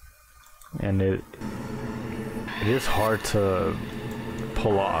 And it is hard to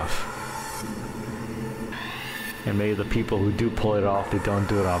pull off. And maybe the people who do pull it off, they don't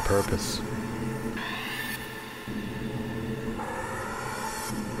do it on purpose.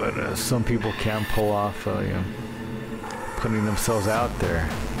 But some people can pull off, you know, putting themselves out there,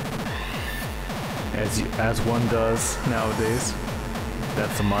 as one does nowadays.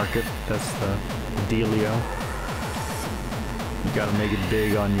 That's the market. That's the dealio. You gotta make it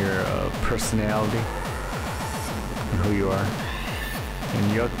big on your personality and who you are.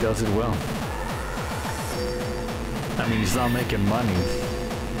 And Yuck does it well. I mean, he's not making money.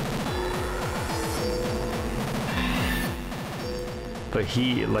 But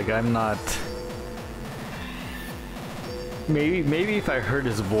he, like, I'm not... Maybe if I heard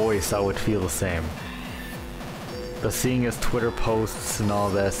his voice, I would feel the same. But seeing his Twitter posts and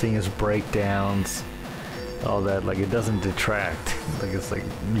all that, seeing his breakdowns, all that, like, it doesn't detract. Like, it's like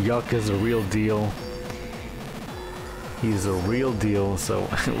Yuck is a real deal. He's a real deal, so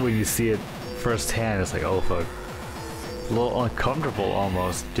when you see it firsthand, it's like, oh fuck. A little uncomfortable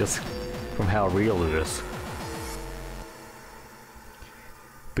almost, just from how real it is.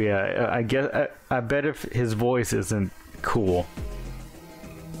 But yeah, I guess I bet if his voice isn't cool,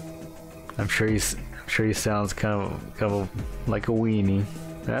 I'm sure he sounds kind of like a weenie.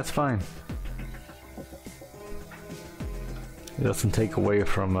 That's fine. It doesn't take away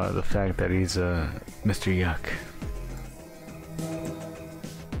from the fact that he's Mr. Yuck,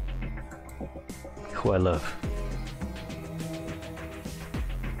 who I love.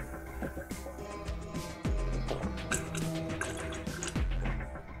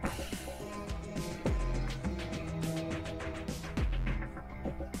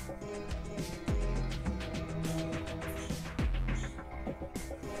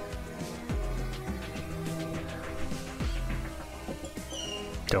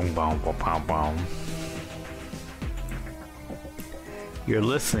 You're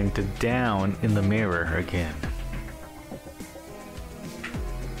listening to Down in the Mirror again.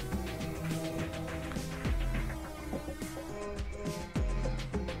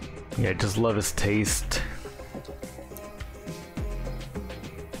 Yeah, I just love his taste.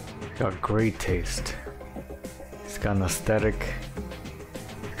 Got great taste. He's got an aesthetic.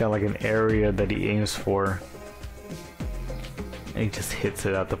 He's got like an area that he aims for. And he just hits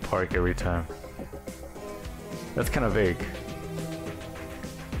it out the park every time. That's kind of vague.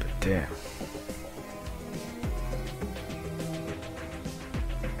 But damn.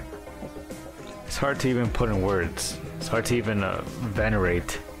 It's hard to even put in words. It's hard to even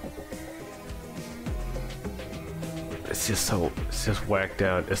venerate. It's just whacked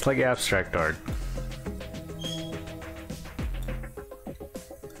out. It's like abstract art.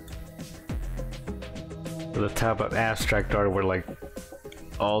 The type of abstract art where like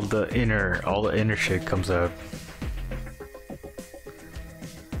all the inner shit comes out.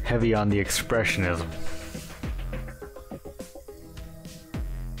 Heavy on the expressionism.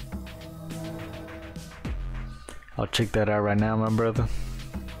 I'll check that out right now, my brother.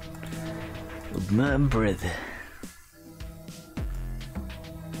 My brother.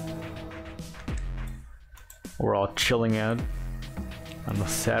 We're all chilling out on the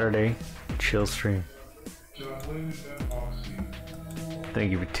Saturday chill stream.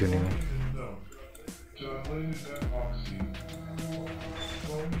 Thank you for tuning in.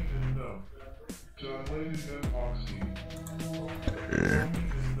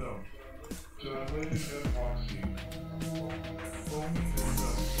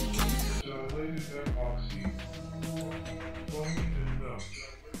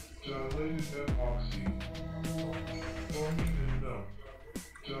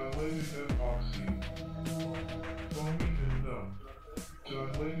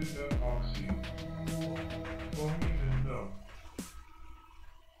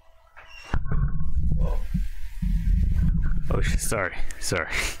 Oh shit, sorry.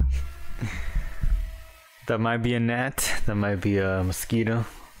 That might be a gnat, that might be a mosquito.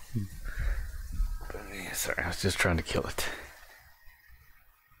 Sorry, I was just trying to kill it.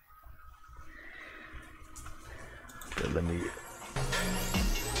 But let me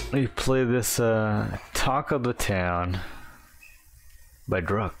play this Talk of the Town by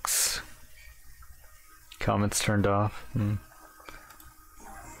Drux. Comments turned off.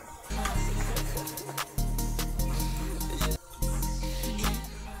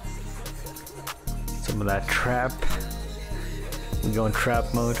 Some of that trap. We go in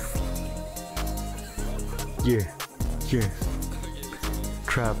trap mode. Yeah.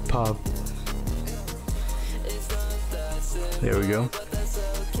 Trap pop. There we go.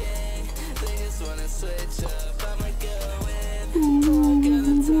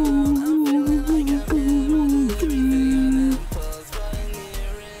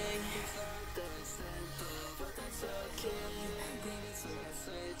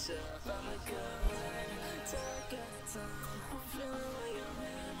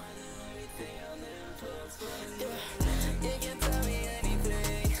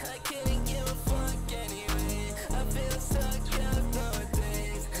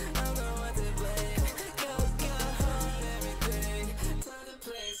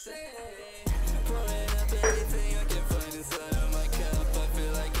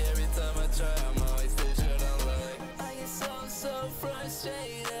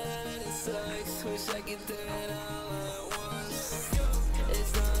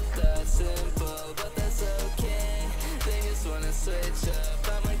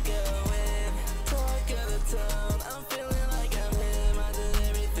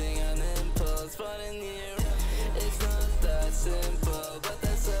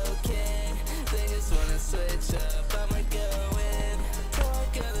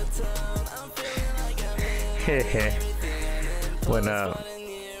 when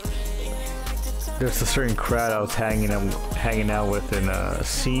there's a certain crowd I was hanging out with in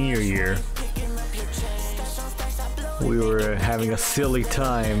senior year. We were having a silly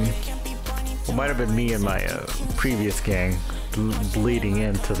time. It might have been me and my previous gang bleeding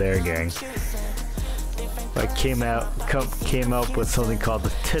into their gang. I came up with something called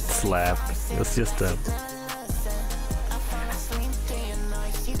the tit slap. It was just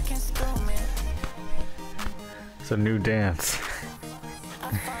it's a new dance.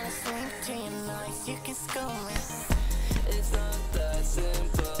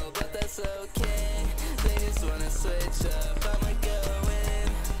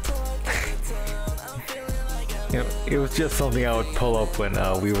 It was just something I would pull up when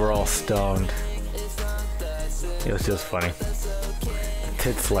we were all stoned. It was just funny.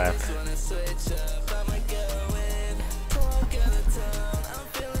 Tit slap.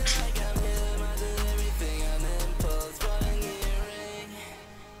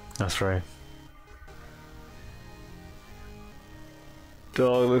 That's right.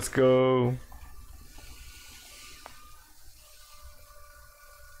 Dog, let's go.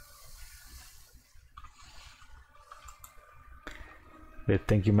 Yeah,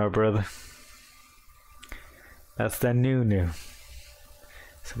 thank you, my brother. That's that new.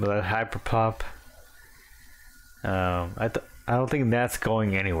 Some of that hyper pop. I don't think that's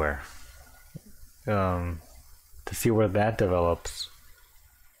going anywhere. To see where that develops.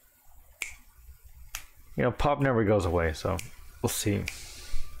 You know, pop never goes away, so we'll see.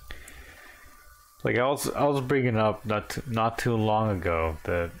 Like I was bringing up not too long ago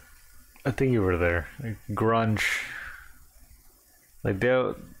that I think you were there. Like, grunge. Like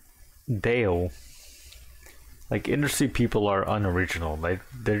they'll like industry people are unoriginal. Like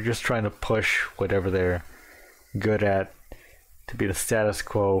they're just trying to push whatever they're good at to be the status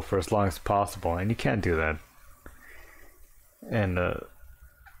quo for as long as possible, and you can't do that. And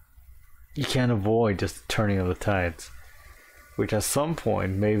you can't avoid just turning of the tides, which at some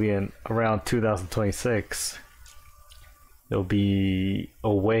point, maybe in around 2026, it'll be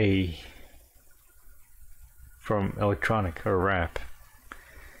away from electronic or rap.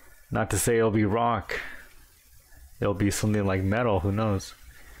 Not to say it'll be rock. It'll be something like metal, who knows?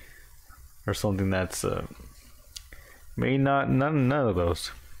 Or something that's maybe none of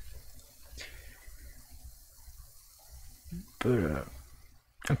those. But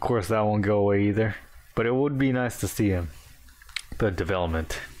of course that won't go away either. But it would be nice to see the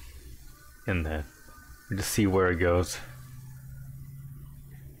development in that. To see where it goes.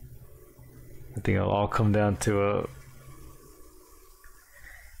 I think it'll all come down to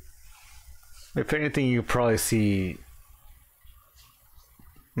if anything, you probably see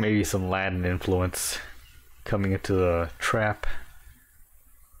maybe some Latin influence coming into the trap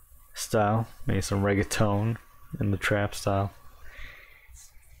style. Maybe some reggaeton in the trap style.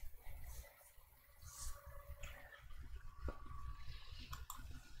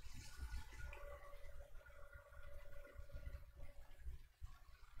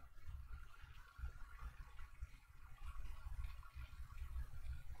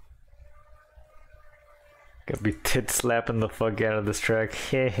 Gotta be tit slapping the fuck out of this track.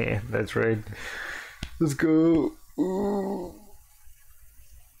 Yeah, that's right. Let's go. Ooh.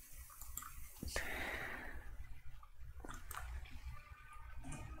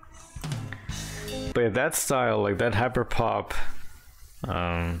 But yeah, that style, like that hyper pop,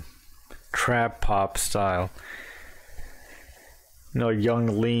 trap pop style. You know,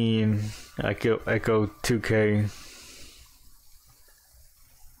 Young Lean, Echo 2K,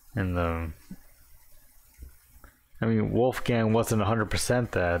 and I mean, Wolfgang wasn't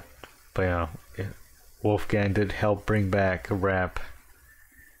 100% that, but you know, Wolfgang did help bring back rap.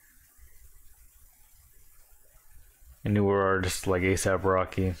 And newer artists like A$AP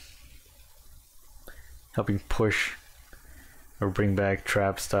Rocky, helping push or bring back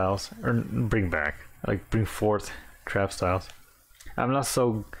trap styles, or bring forth trap styles. I'm not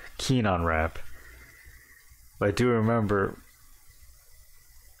so keen on rap, but I do remember,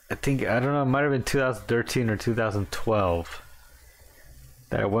 I don't know, it might have been 2013 or 2012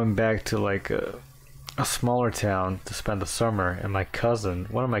 that I went back to like a smaller town to spend the summer, and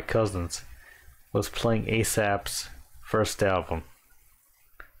one of my cousins was playing A$AP's first album,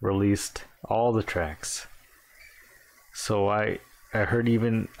 released all the tracks. So I heard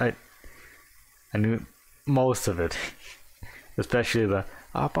I knew most of it, especially the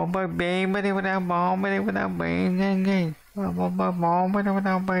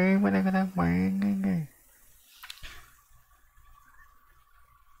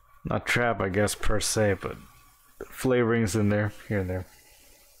not trap, I guess, per se, but flavorings in there, here and there.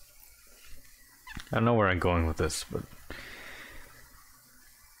 I don't know where I'm going with this, but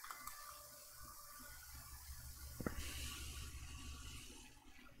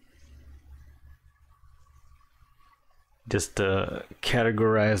just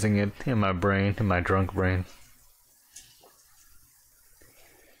categorizing it in my brain, in my drunk brain.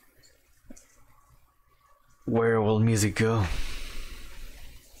 Where will music go?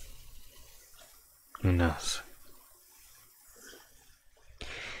 Who knows?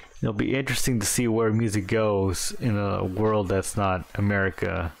 It'll be interesting to see where music goes in a world that's not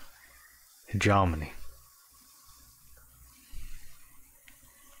America hegemony.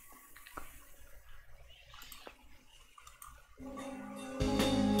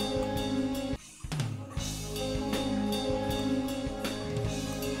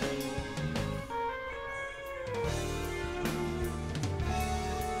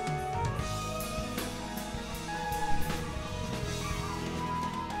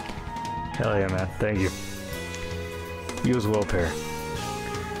 Hell yeah, man. Thank you. You as well, Pear.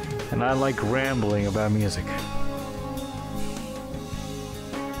 And I like rambling about music.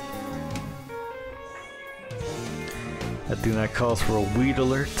 I think that calls for a weed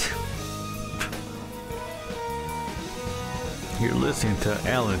alert. You're listening to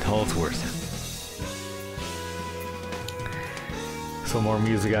Alan Holdsworth. Some more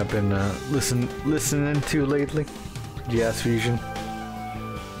music I've been listening to lately. Jazz fusion.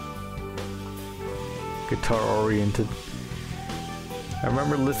 Guitar oriented. I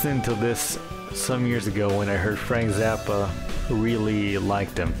remember listening to this some years ago when I heard Frank Zappa really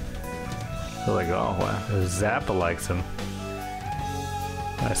liked him. So like, oh wow, Zappa likes him.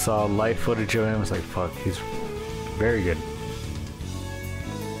 I saw live footage of him, I was like, fuck, he's very good.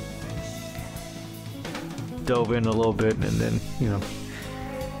 Dove in a little bit, and then, you know,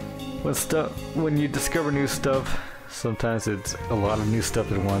 when you discover new stuff, sometimes it's a lot of new stuff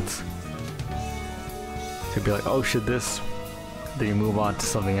at once. To be like, oh shit, this, then you move on to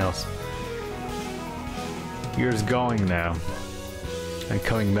something else. Years going now, and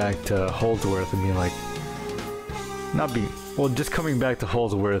coming back to Holdsworth and being like, just coming back to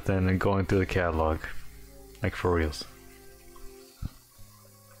Holdsworth and then going through the catalog, like for reals.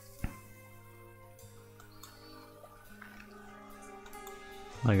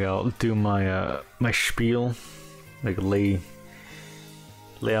 Like I'll do my my spiel, like lay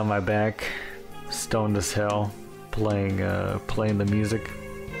on my back, stoned as hell, playing the music.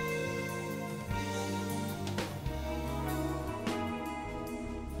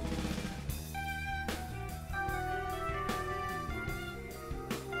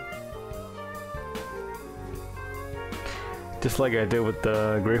 Just like I did with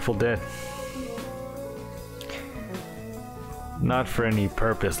the Grateful Dead. Not for any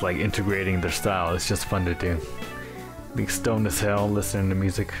purpose like integrating their style, it's just fun to do. Being stoned as hell, listening to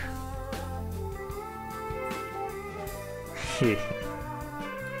music.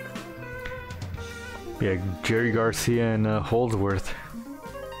 Yeah, Jerry Garcia and Holdsworth,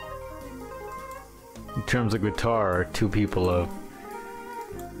 in terms of guitar, are two people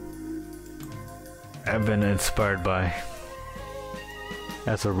I've been inspired by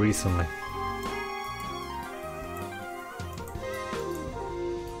as of recently.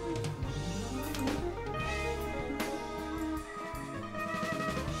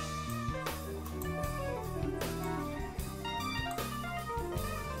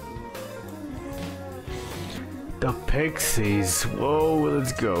 The Pixies. Whoa,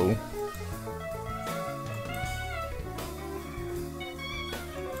 let's go.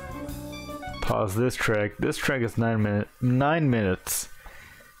 Pause this track. This track is 9 minutes.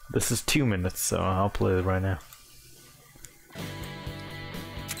 This is 2 minutes, so I'll play it right now.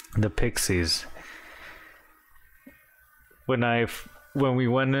 The Pixies. When we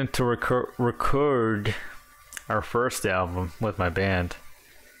went in to record our first album with my band,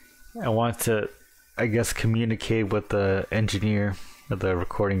 I wanted to, I guess, communicate with the engineer, or the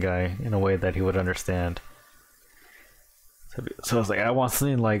recording guy, in a way that he would understand. So I was like, I want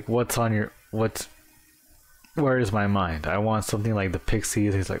something like, where is my mind? I want something like the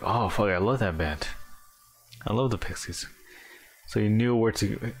Pixies. He's like, oh fuck, I love that band. I love the Pixies. So he knew where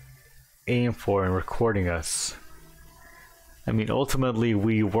to aim for in recording us. I mean, ultimately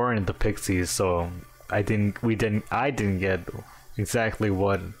we weren't the Pixies, so I didn't get exactly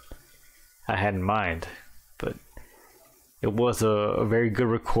what I had in mind, but it was a very good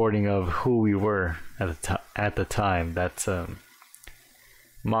recording of who we were at the time. That's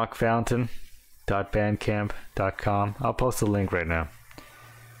mockfountain.bandcamp.com. I'll post a link right now.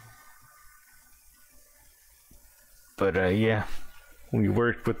 But yeah, we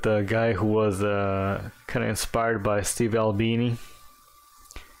worked with the guy who was kind of inspired by Steve Albini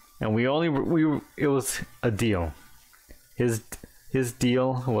and it was a deal. His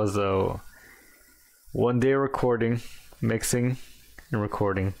deal was a 1 day recording, mixing, and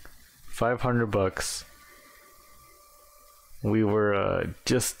recording, $500. We were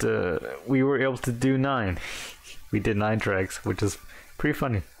we were able to do 9. We did 9 tracks, which is pretty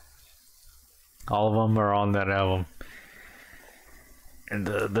funny. All of them are on that album, and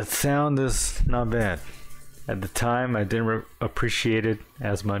the sound is not bad. At the time, I didn't appreciate it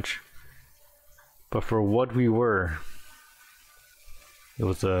as much, but for what we were, it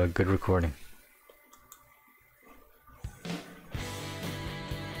was a good recording.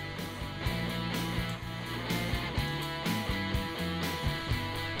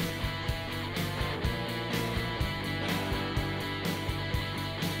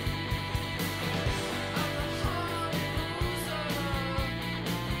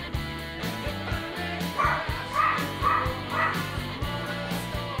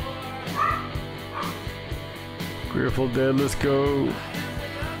 Grateful Dead, let's go.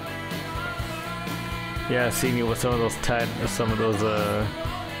 Yeah, I seen you with some of those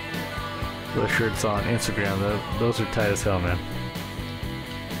shirts on Instagram. Those are tight as hell, man.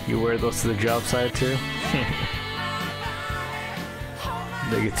 You wear those to the job site too?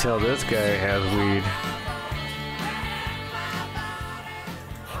 They can tell this guy has weed.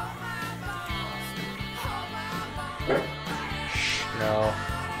 Shh, no.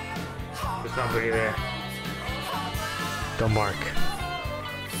 There's nobody there. Don't bark.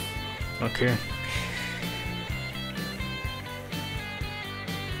 Okay.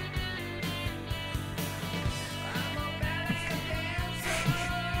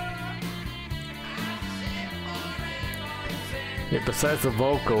 Yeah, besides the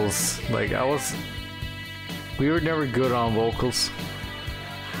vocals, like we were never good on vocals.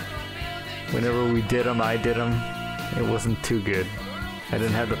 Whenever we did them, I did them, it wasn't too good. I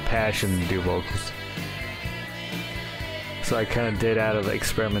didn't have the passion to do vocals. So I kind of did out of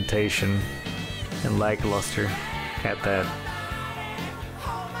experimentation and lackluster at that.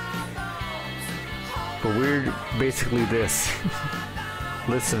 But we're basically this.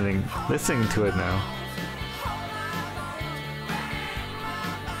 listening to it now.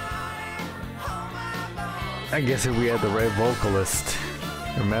 I guess if we had the right vocalist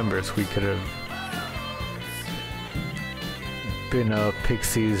or members, we could have been a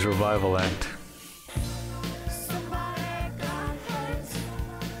Pixies revival act.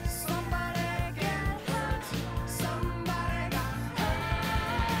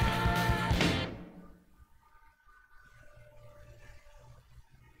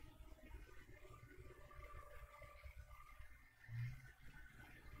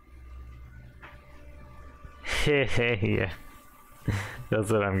 Yeah,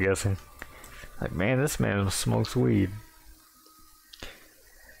 that's what I'm guessing. Like, man, this man smokes weed.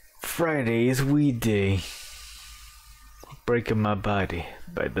 Friday's weed day. Breaking My Body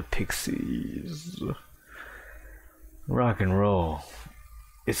by the Pixies. Rock and roll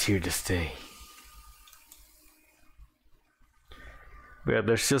is here to stay. But yeah,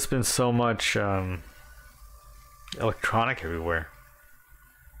 there's just been so much electronic everywhere.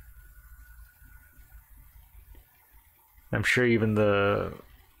 I'm sure even the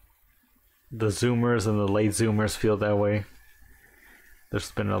Zoomers and the late Zoomers feel that way.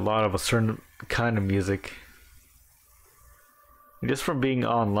 There's been a lot of a certain kind of music. And just from being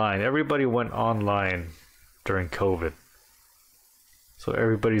online, everybody went online during COVID. So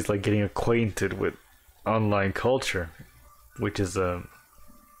everybody's like getting acquainted with online culture, which is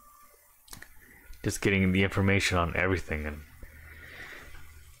just getting the information on everything and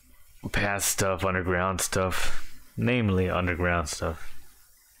past stuff, underground stuff. Namely underground stuff.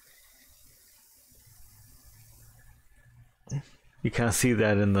 You kind of see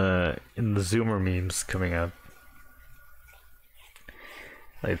that in the Zoomer memes coming up.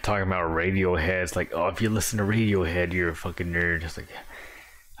 Like talking about Radiohead. It's like, oh, if you listen to Radiohead, you're a fucking nerd. It's like,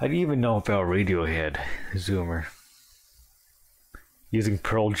 how do you even know about Radiohead, Zoomer? Using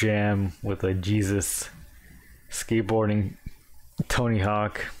Pearl Jam with a Jesus, skateboarding, Tony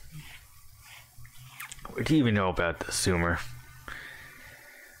Hawk. What do you even know about this, Zoomer?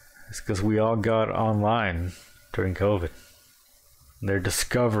 It's because we all got online during COVID. They're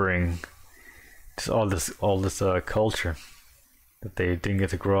discovering just all this culture that they didn't get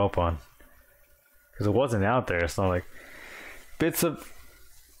to grow up on, because it wasn't out there. It's not like bits of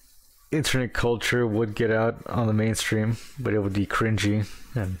internet culture would get out on the mainstream, but it would be cringy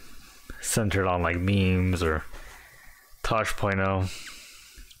and centered on like memes or Tosh.0.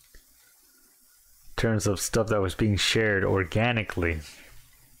 Terms of stuff that was being shared organically,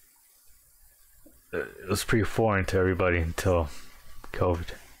 it was pretty foreign to everybody until COVID.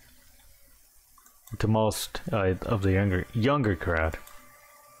 to most of the younger crowd.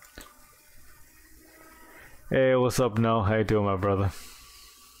 Hey, what's up, Noah? How you doing, my brother?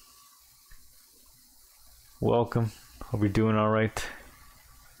 Welcome. Hope you're doing all right.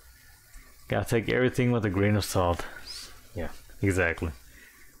 Gotta take everything with a grain of salt. Yeah, exactly.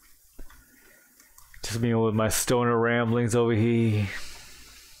 Just me with my stoner ramblings over here.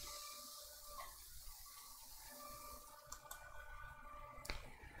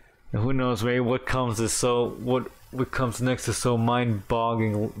 And who knows, maybe what comes is what comes next is so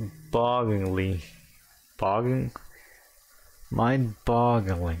mind-bogglingly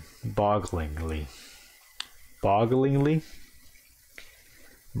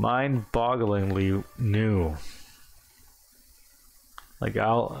new. Like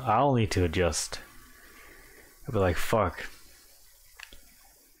I'll need to adjust. I'll be like, fuck.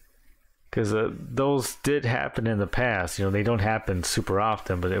 Because those did happen in the past. You know, they don't happen super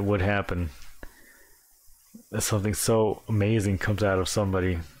often, but it would happen. That something so amazing comes out of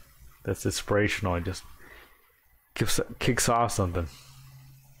somebody that's inspirational. It just kicks off something.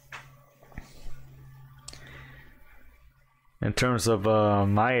 In terms of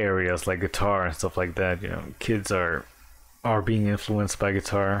my areas, like guitar and stuff like that, you know, kids are being influenced by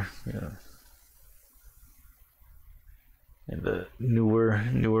guitar. You know. And the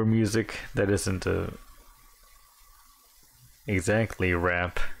newer music that isn't exactly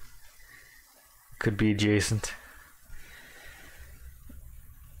rap could be adjacent.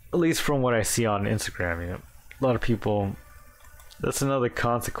 At least from what I see on Instagram, you know, a lot of people. That's another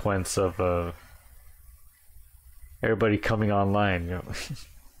consequence of everybody coming online. You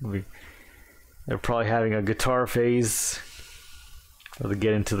know, they're probably having a guitar phase, or they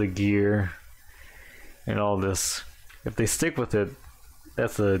get into the gear and all this. If they stick with it,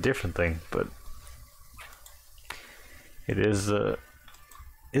 that's a different thing. But it is a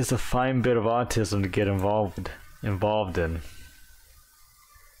fine bit of autism to get involved in.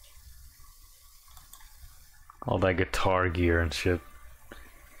 All that guitar gear and shit.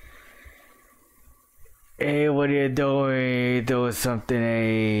 Hey, what are you doing? Doing something,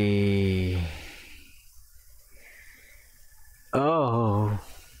 hey. Oh.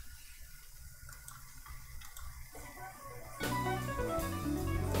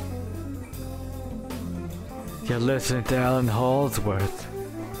 You're listening to Alan Holdsworth.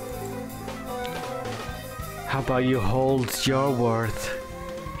 How about you hold your worth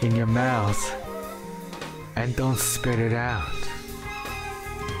in your mouth and don't spit it out?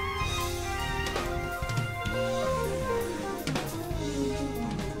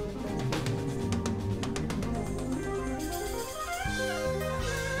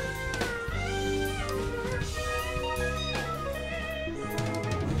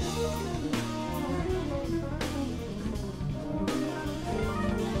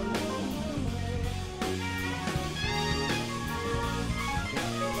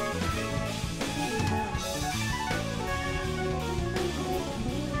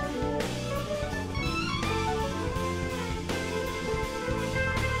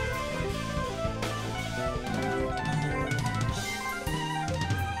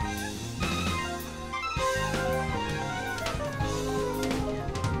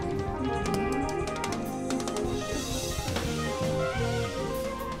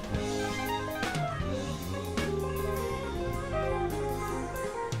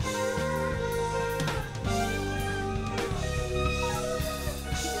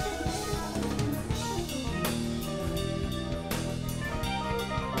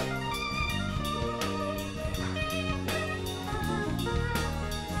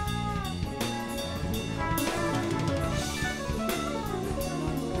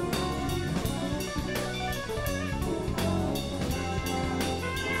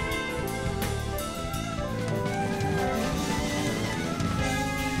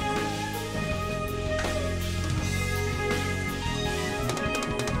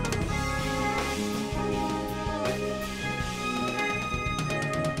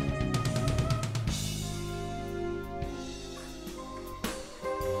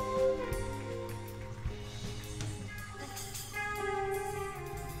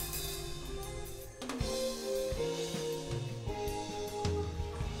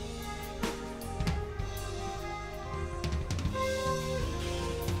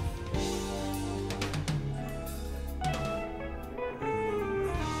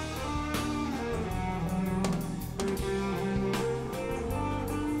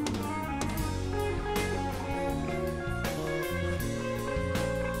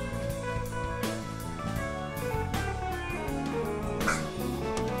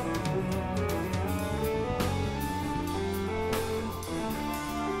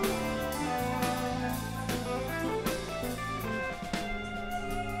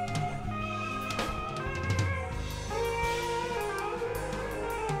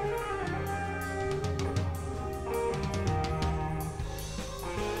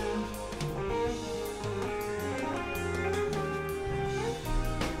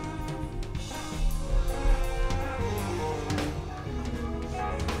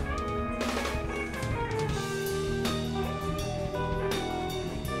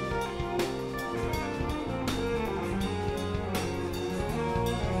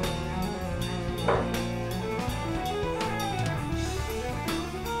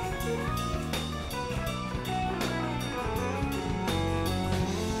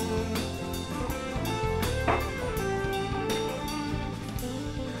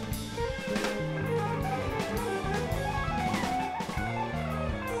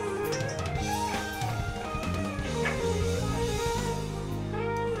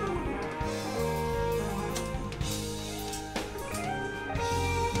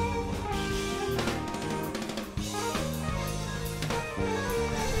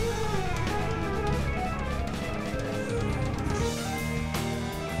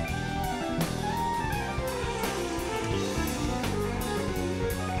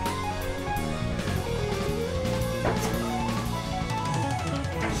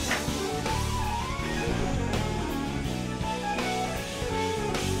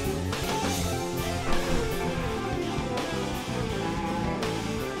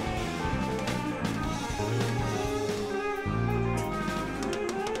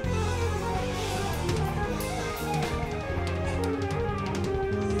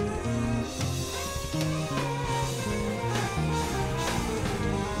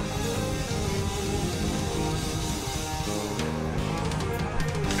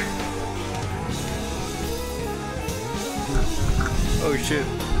 Oh shit.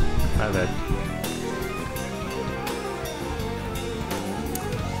 My bad.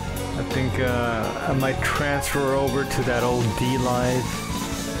 I think I might transfer over to that old D-Live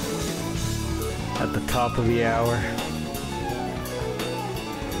at the top of the hour.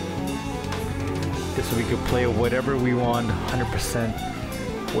 Just so we could play whatever we want, 100%.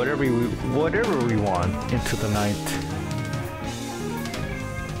 Whatever we want into the night.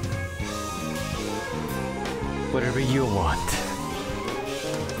 Whatever you want.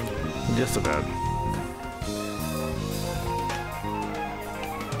 Just about.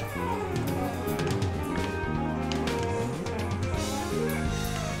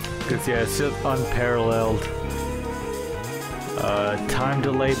 Cause yeah, it's just unparalleled. Time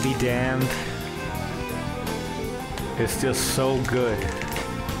delay be damned. It's just so good.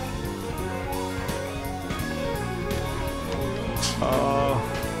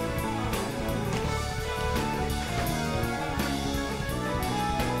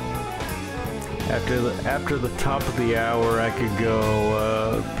 After the top of the hour, I could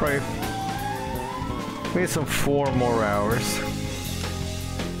go probably maybe some 4 more hours.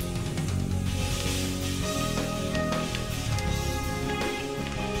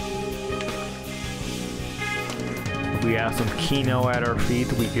 If we have some Kino at our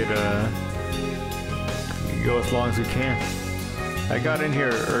feet, we could go as long as we can. I got in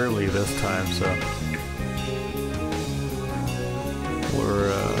here early this time, so we're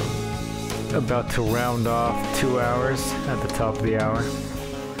about to round off 2 hours at the top of the hour.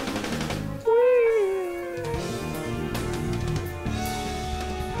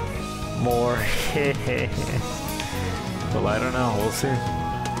 More. Well, I don't know. We'll see.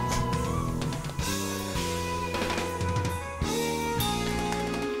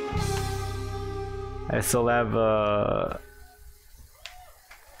 I still have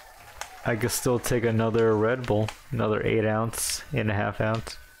I could still take another Red Bull, another 8 ounce, 8.5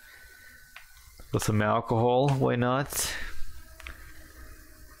 ounce. With some alcohol, why not?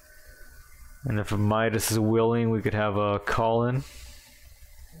 And if Midas is willing, we could have a call-in.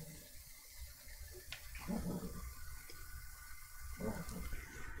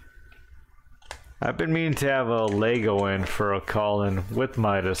 I've been meaning to have a Lego in for a call-in with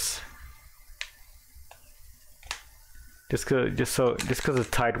Midas. Just cause a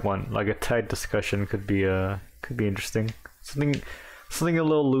tight one, like a tight discussion could be interesting. Something a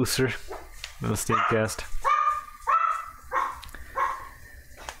little looser than the Steamcast.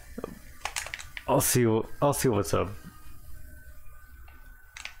 I'll see what's up.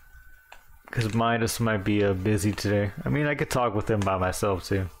 Cause Midas might be busy today. I mean, I could talk with him by myself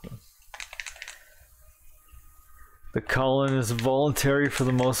too. The call-in is voluntary for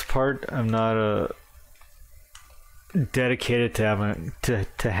the most part. I'm not dedicated to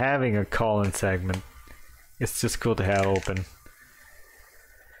having a call-in segment. It's just cool to have open.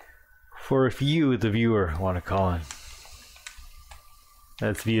 For if you, the viewer, want to call in.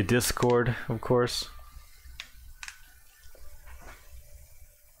 That's via Discord, of course.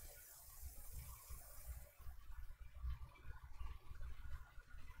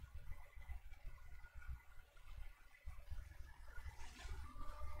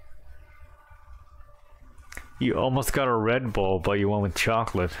 You almost got a Red Bull, but you went with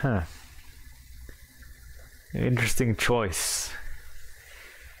chocolate, huh? Interesting choice.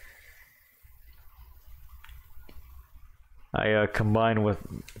 I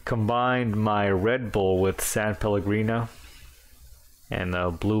combined my Red Bull with San Pellegrino and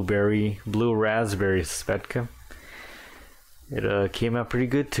blue raspberry Svedka. It came out pretty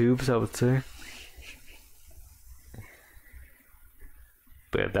good tubes, I would say.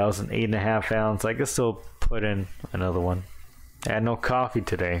 But that was an 8.5 ounce. I could still put in another one. I had no coffee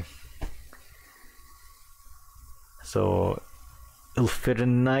today, so it'll fit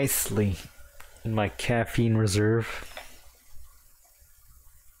in nicely in my caffeine reserve.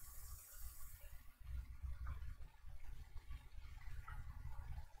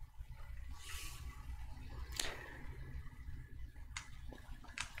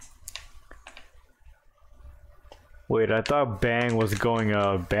 Wait, I thought Bang was going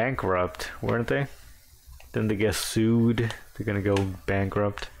bankrupt, weren't they? Didn't they get sued? They're gonna go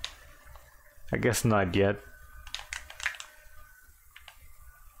bankrupt. I guess not yet.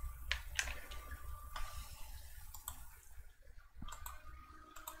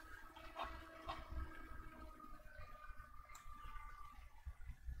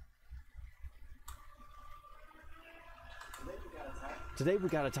 Today we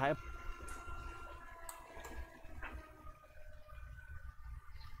gotta tie up.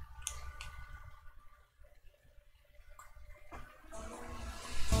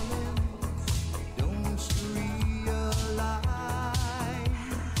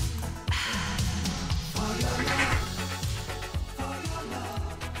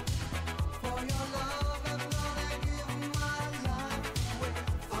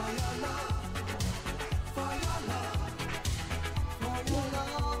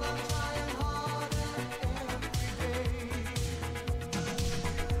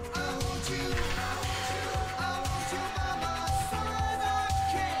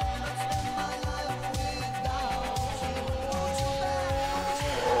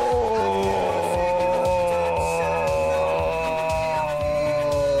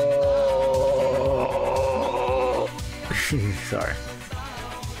 Sorry.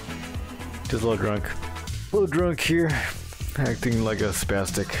 Just a little drunk. A little drunk here. Acting like a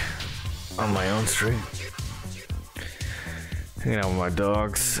spastic on my own street. Hanging out with my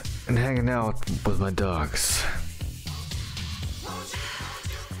dogs. And hanging out with my dogs.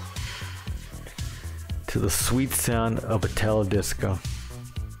 To the sweet sound of a teledisco.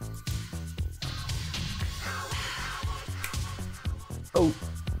 Oh.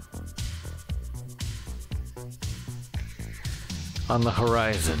 On the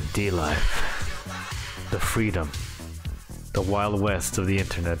horizon, D-Life. The freedom. The Wild West of the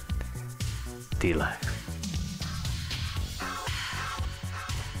internet. D-Life.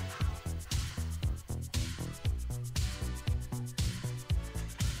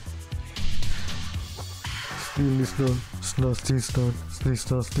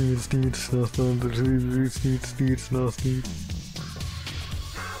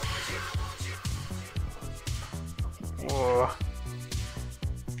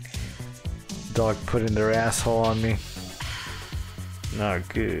 Dog putting their asshole on me. Not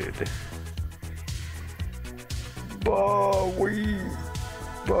good. Bowie,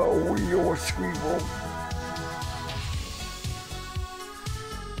 or squeal.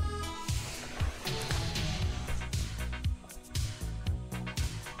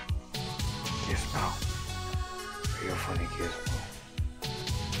 Gizmo, real funny Gizmo.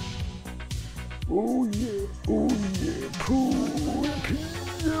 Oh yeah, poo and pee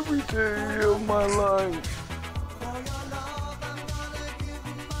every day of my life.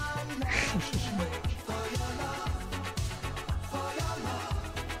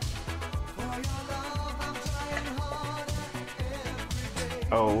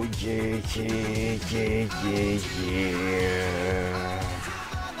 Oh yeah.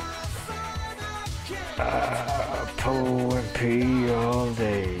 Poo and pee all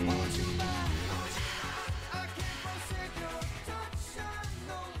day.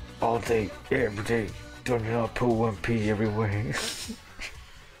 All day, every day. Don't you know, poo and pee everywhere.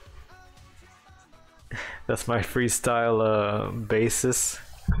 That's my freestyle basis.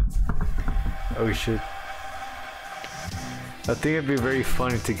 Oh shit. I think it'd be very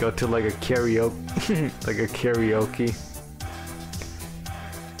funny to go to like a karaoke,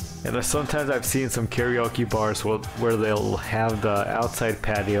 And sometimes I've seen some karaoke bars where they'll have the outside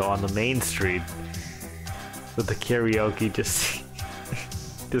patio on the main street with the karaoke.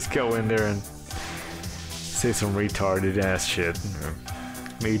 Just go in there and say some retarded ass shit.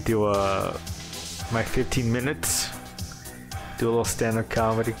 Maybe do my 15 minutes. Do a little stand-up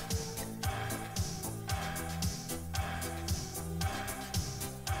comedy.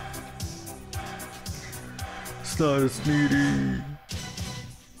 It's not as needy.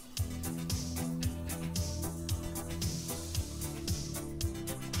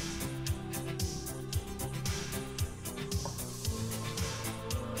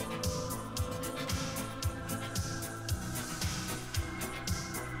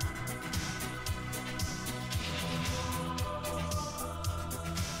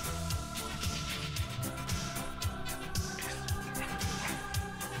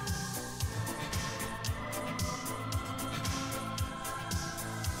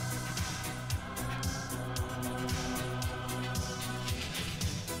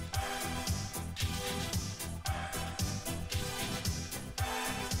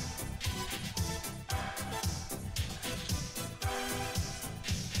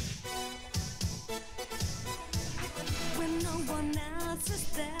 When no one else is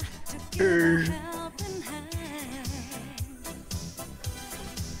there to give a helping hand,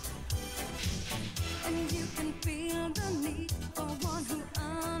 and you can feel the need for one who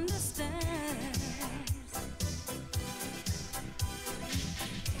understands.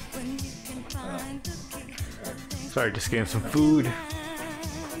 When you can find the key, the things Sorry, just getting some food.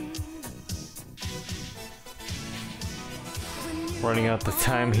 Running out the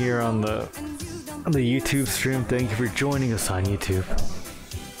time here on the YouTube stream. Thank you for joining us on YouTube.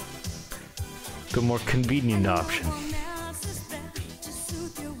 The more convenient option.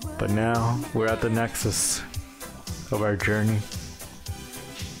 But now we're at the nexus of our journey.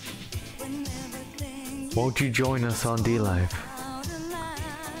 Won't you join us on D-Live?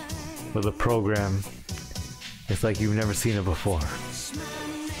 With a program, it's like you've never seen it before.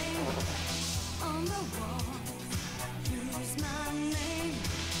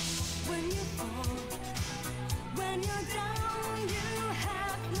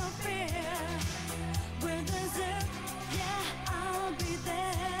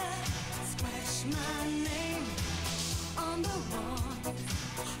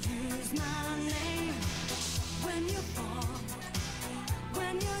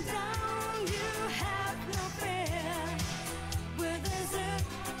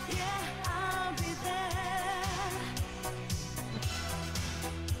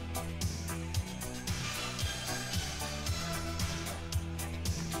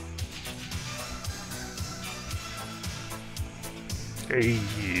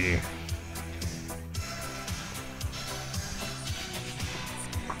 Hey.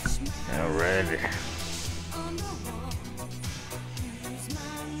 Alrighty.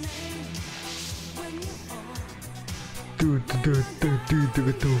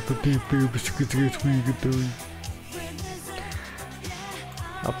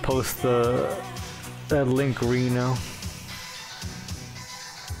 I'll post that link, Reno,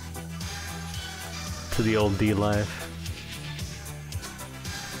 to the old D Live.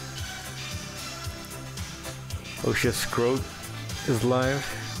 Osha Scroat is live.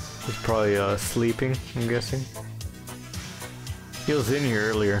 He's probably sleeping, I'm guessing. He was in here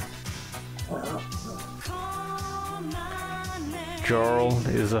earlier. Jarl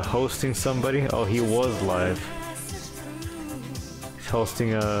is hosting somebody. Oh, he was live. He's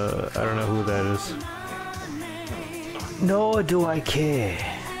hosting I don't know who that is. Nor do I care.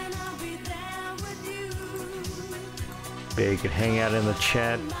 Yeah, you can hang out in the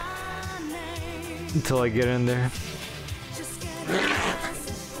chat until I get in there.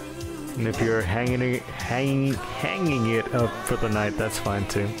 And if you're hanging it up for the night, that's fine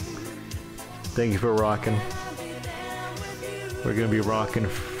too. Thank you for rocking. We're gonna be rocking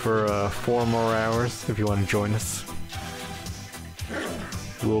for 4 more hours if you want to join us.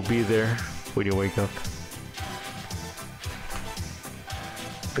 We'll be there when you wake up.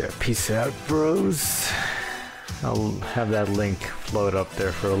 Peace out, bros. I'll have that link float up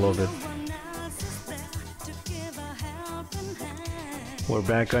there for a little bit. We're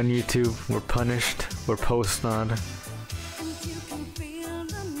back on YouTube. We're punished. We're post-nod.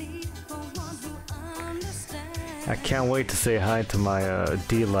 I can't wait to say hi to my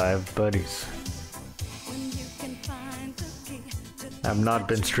D-Live buddies. I've not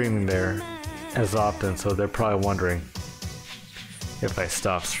been streaming there as often, so they're probably wondering if I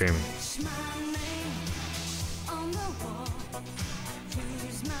stop streaming.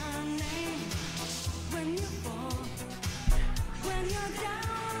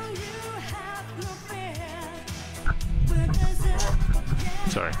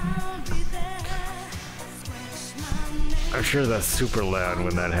 Sorry. I'm sure that's super loud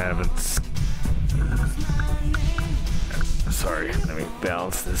when that happens. Sorry, let me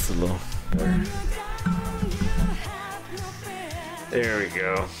balance this a little better. There we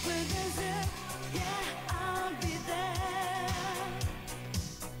go.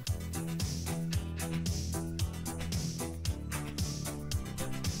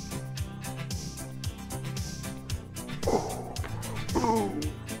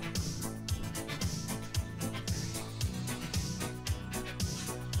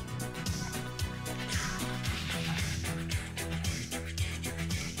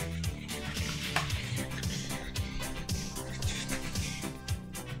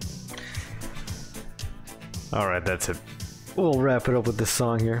 Alright, that's it. We'll wrap it up with this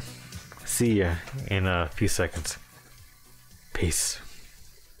song here. See ya in a few seconds. Peace.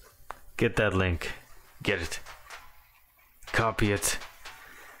 Get that link. Get it. Copy it.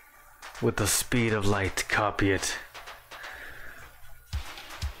 With the speed of light, copy it.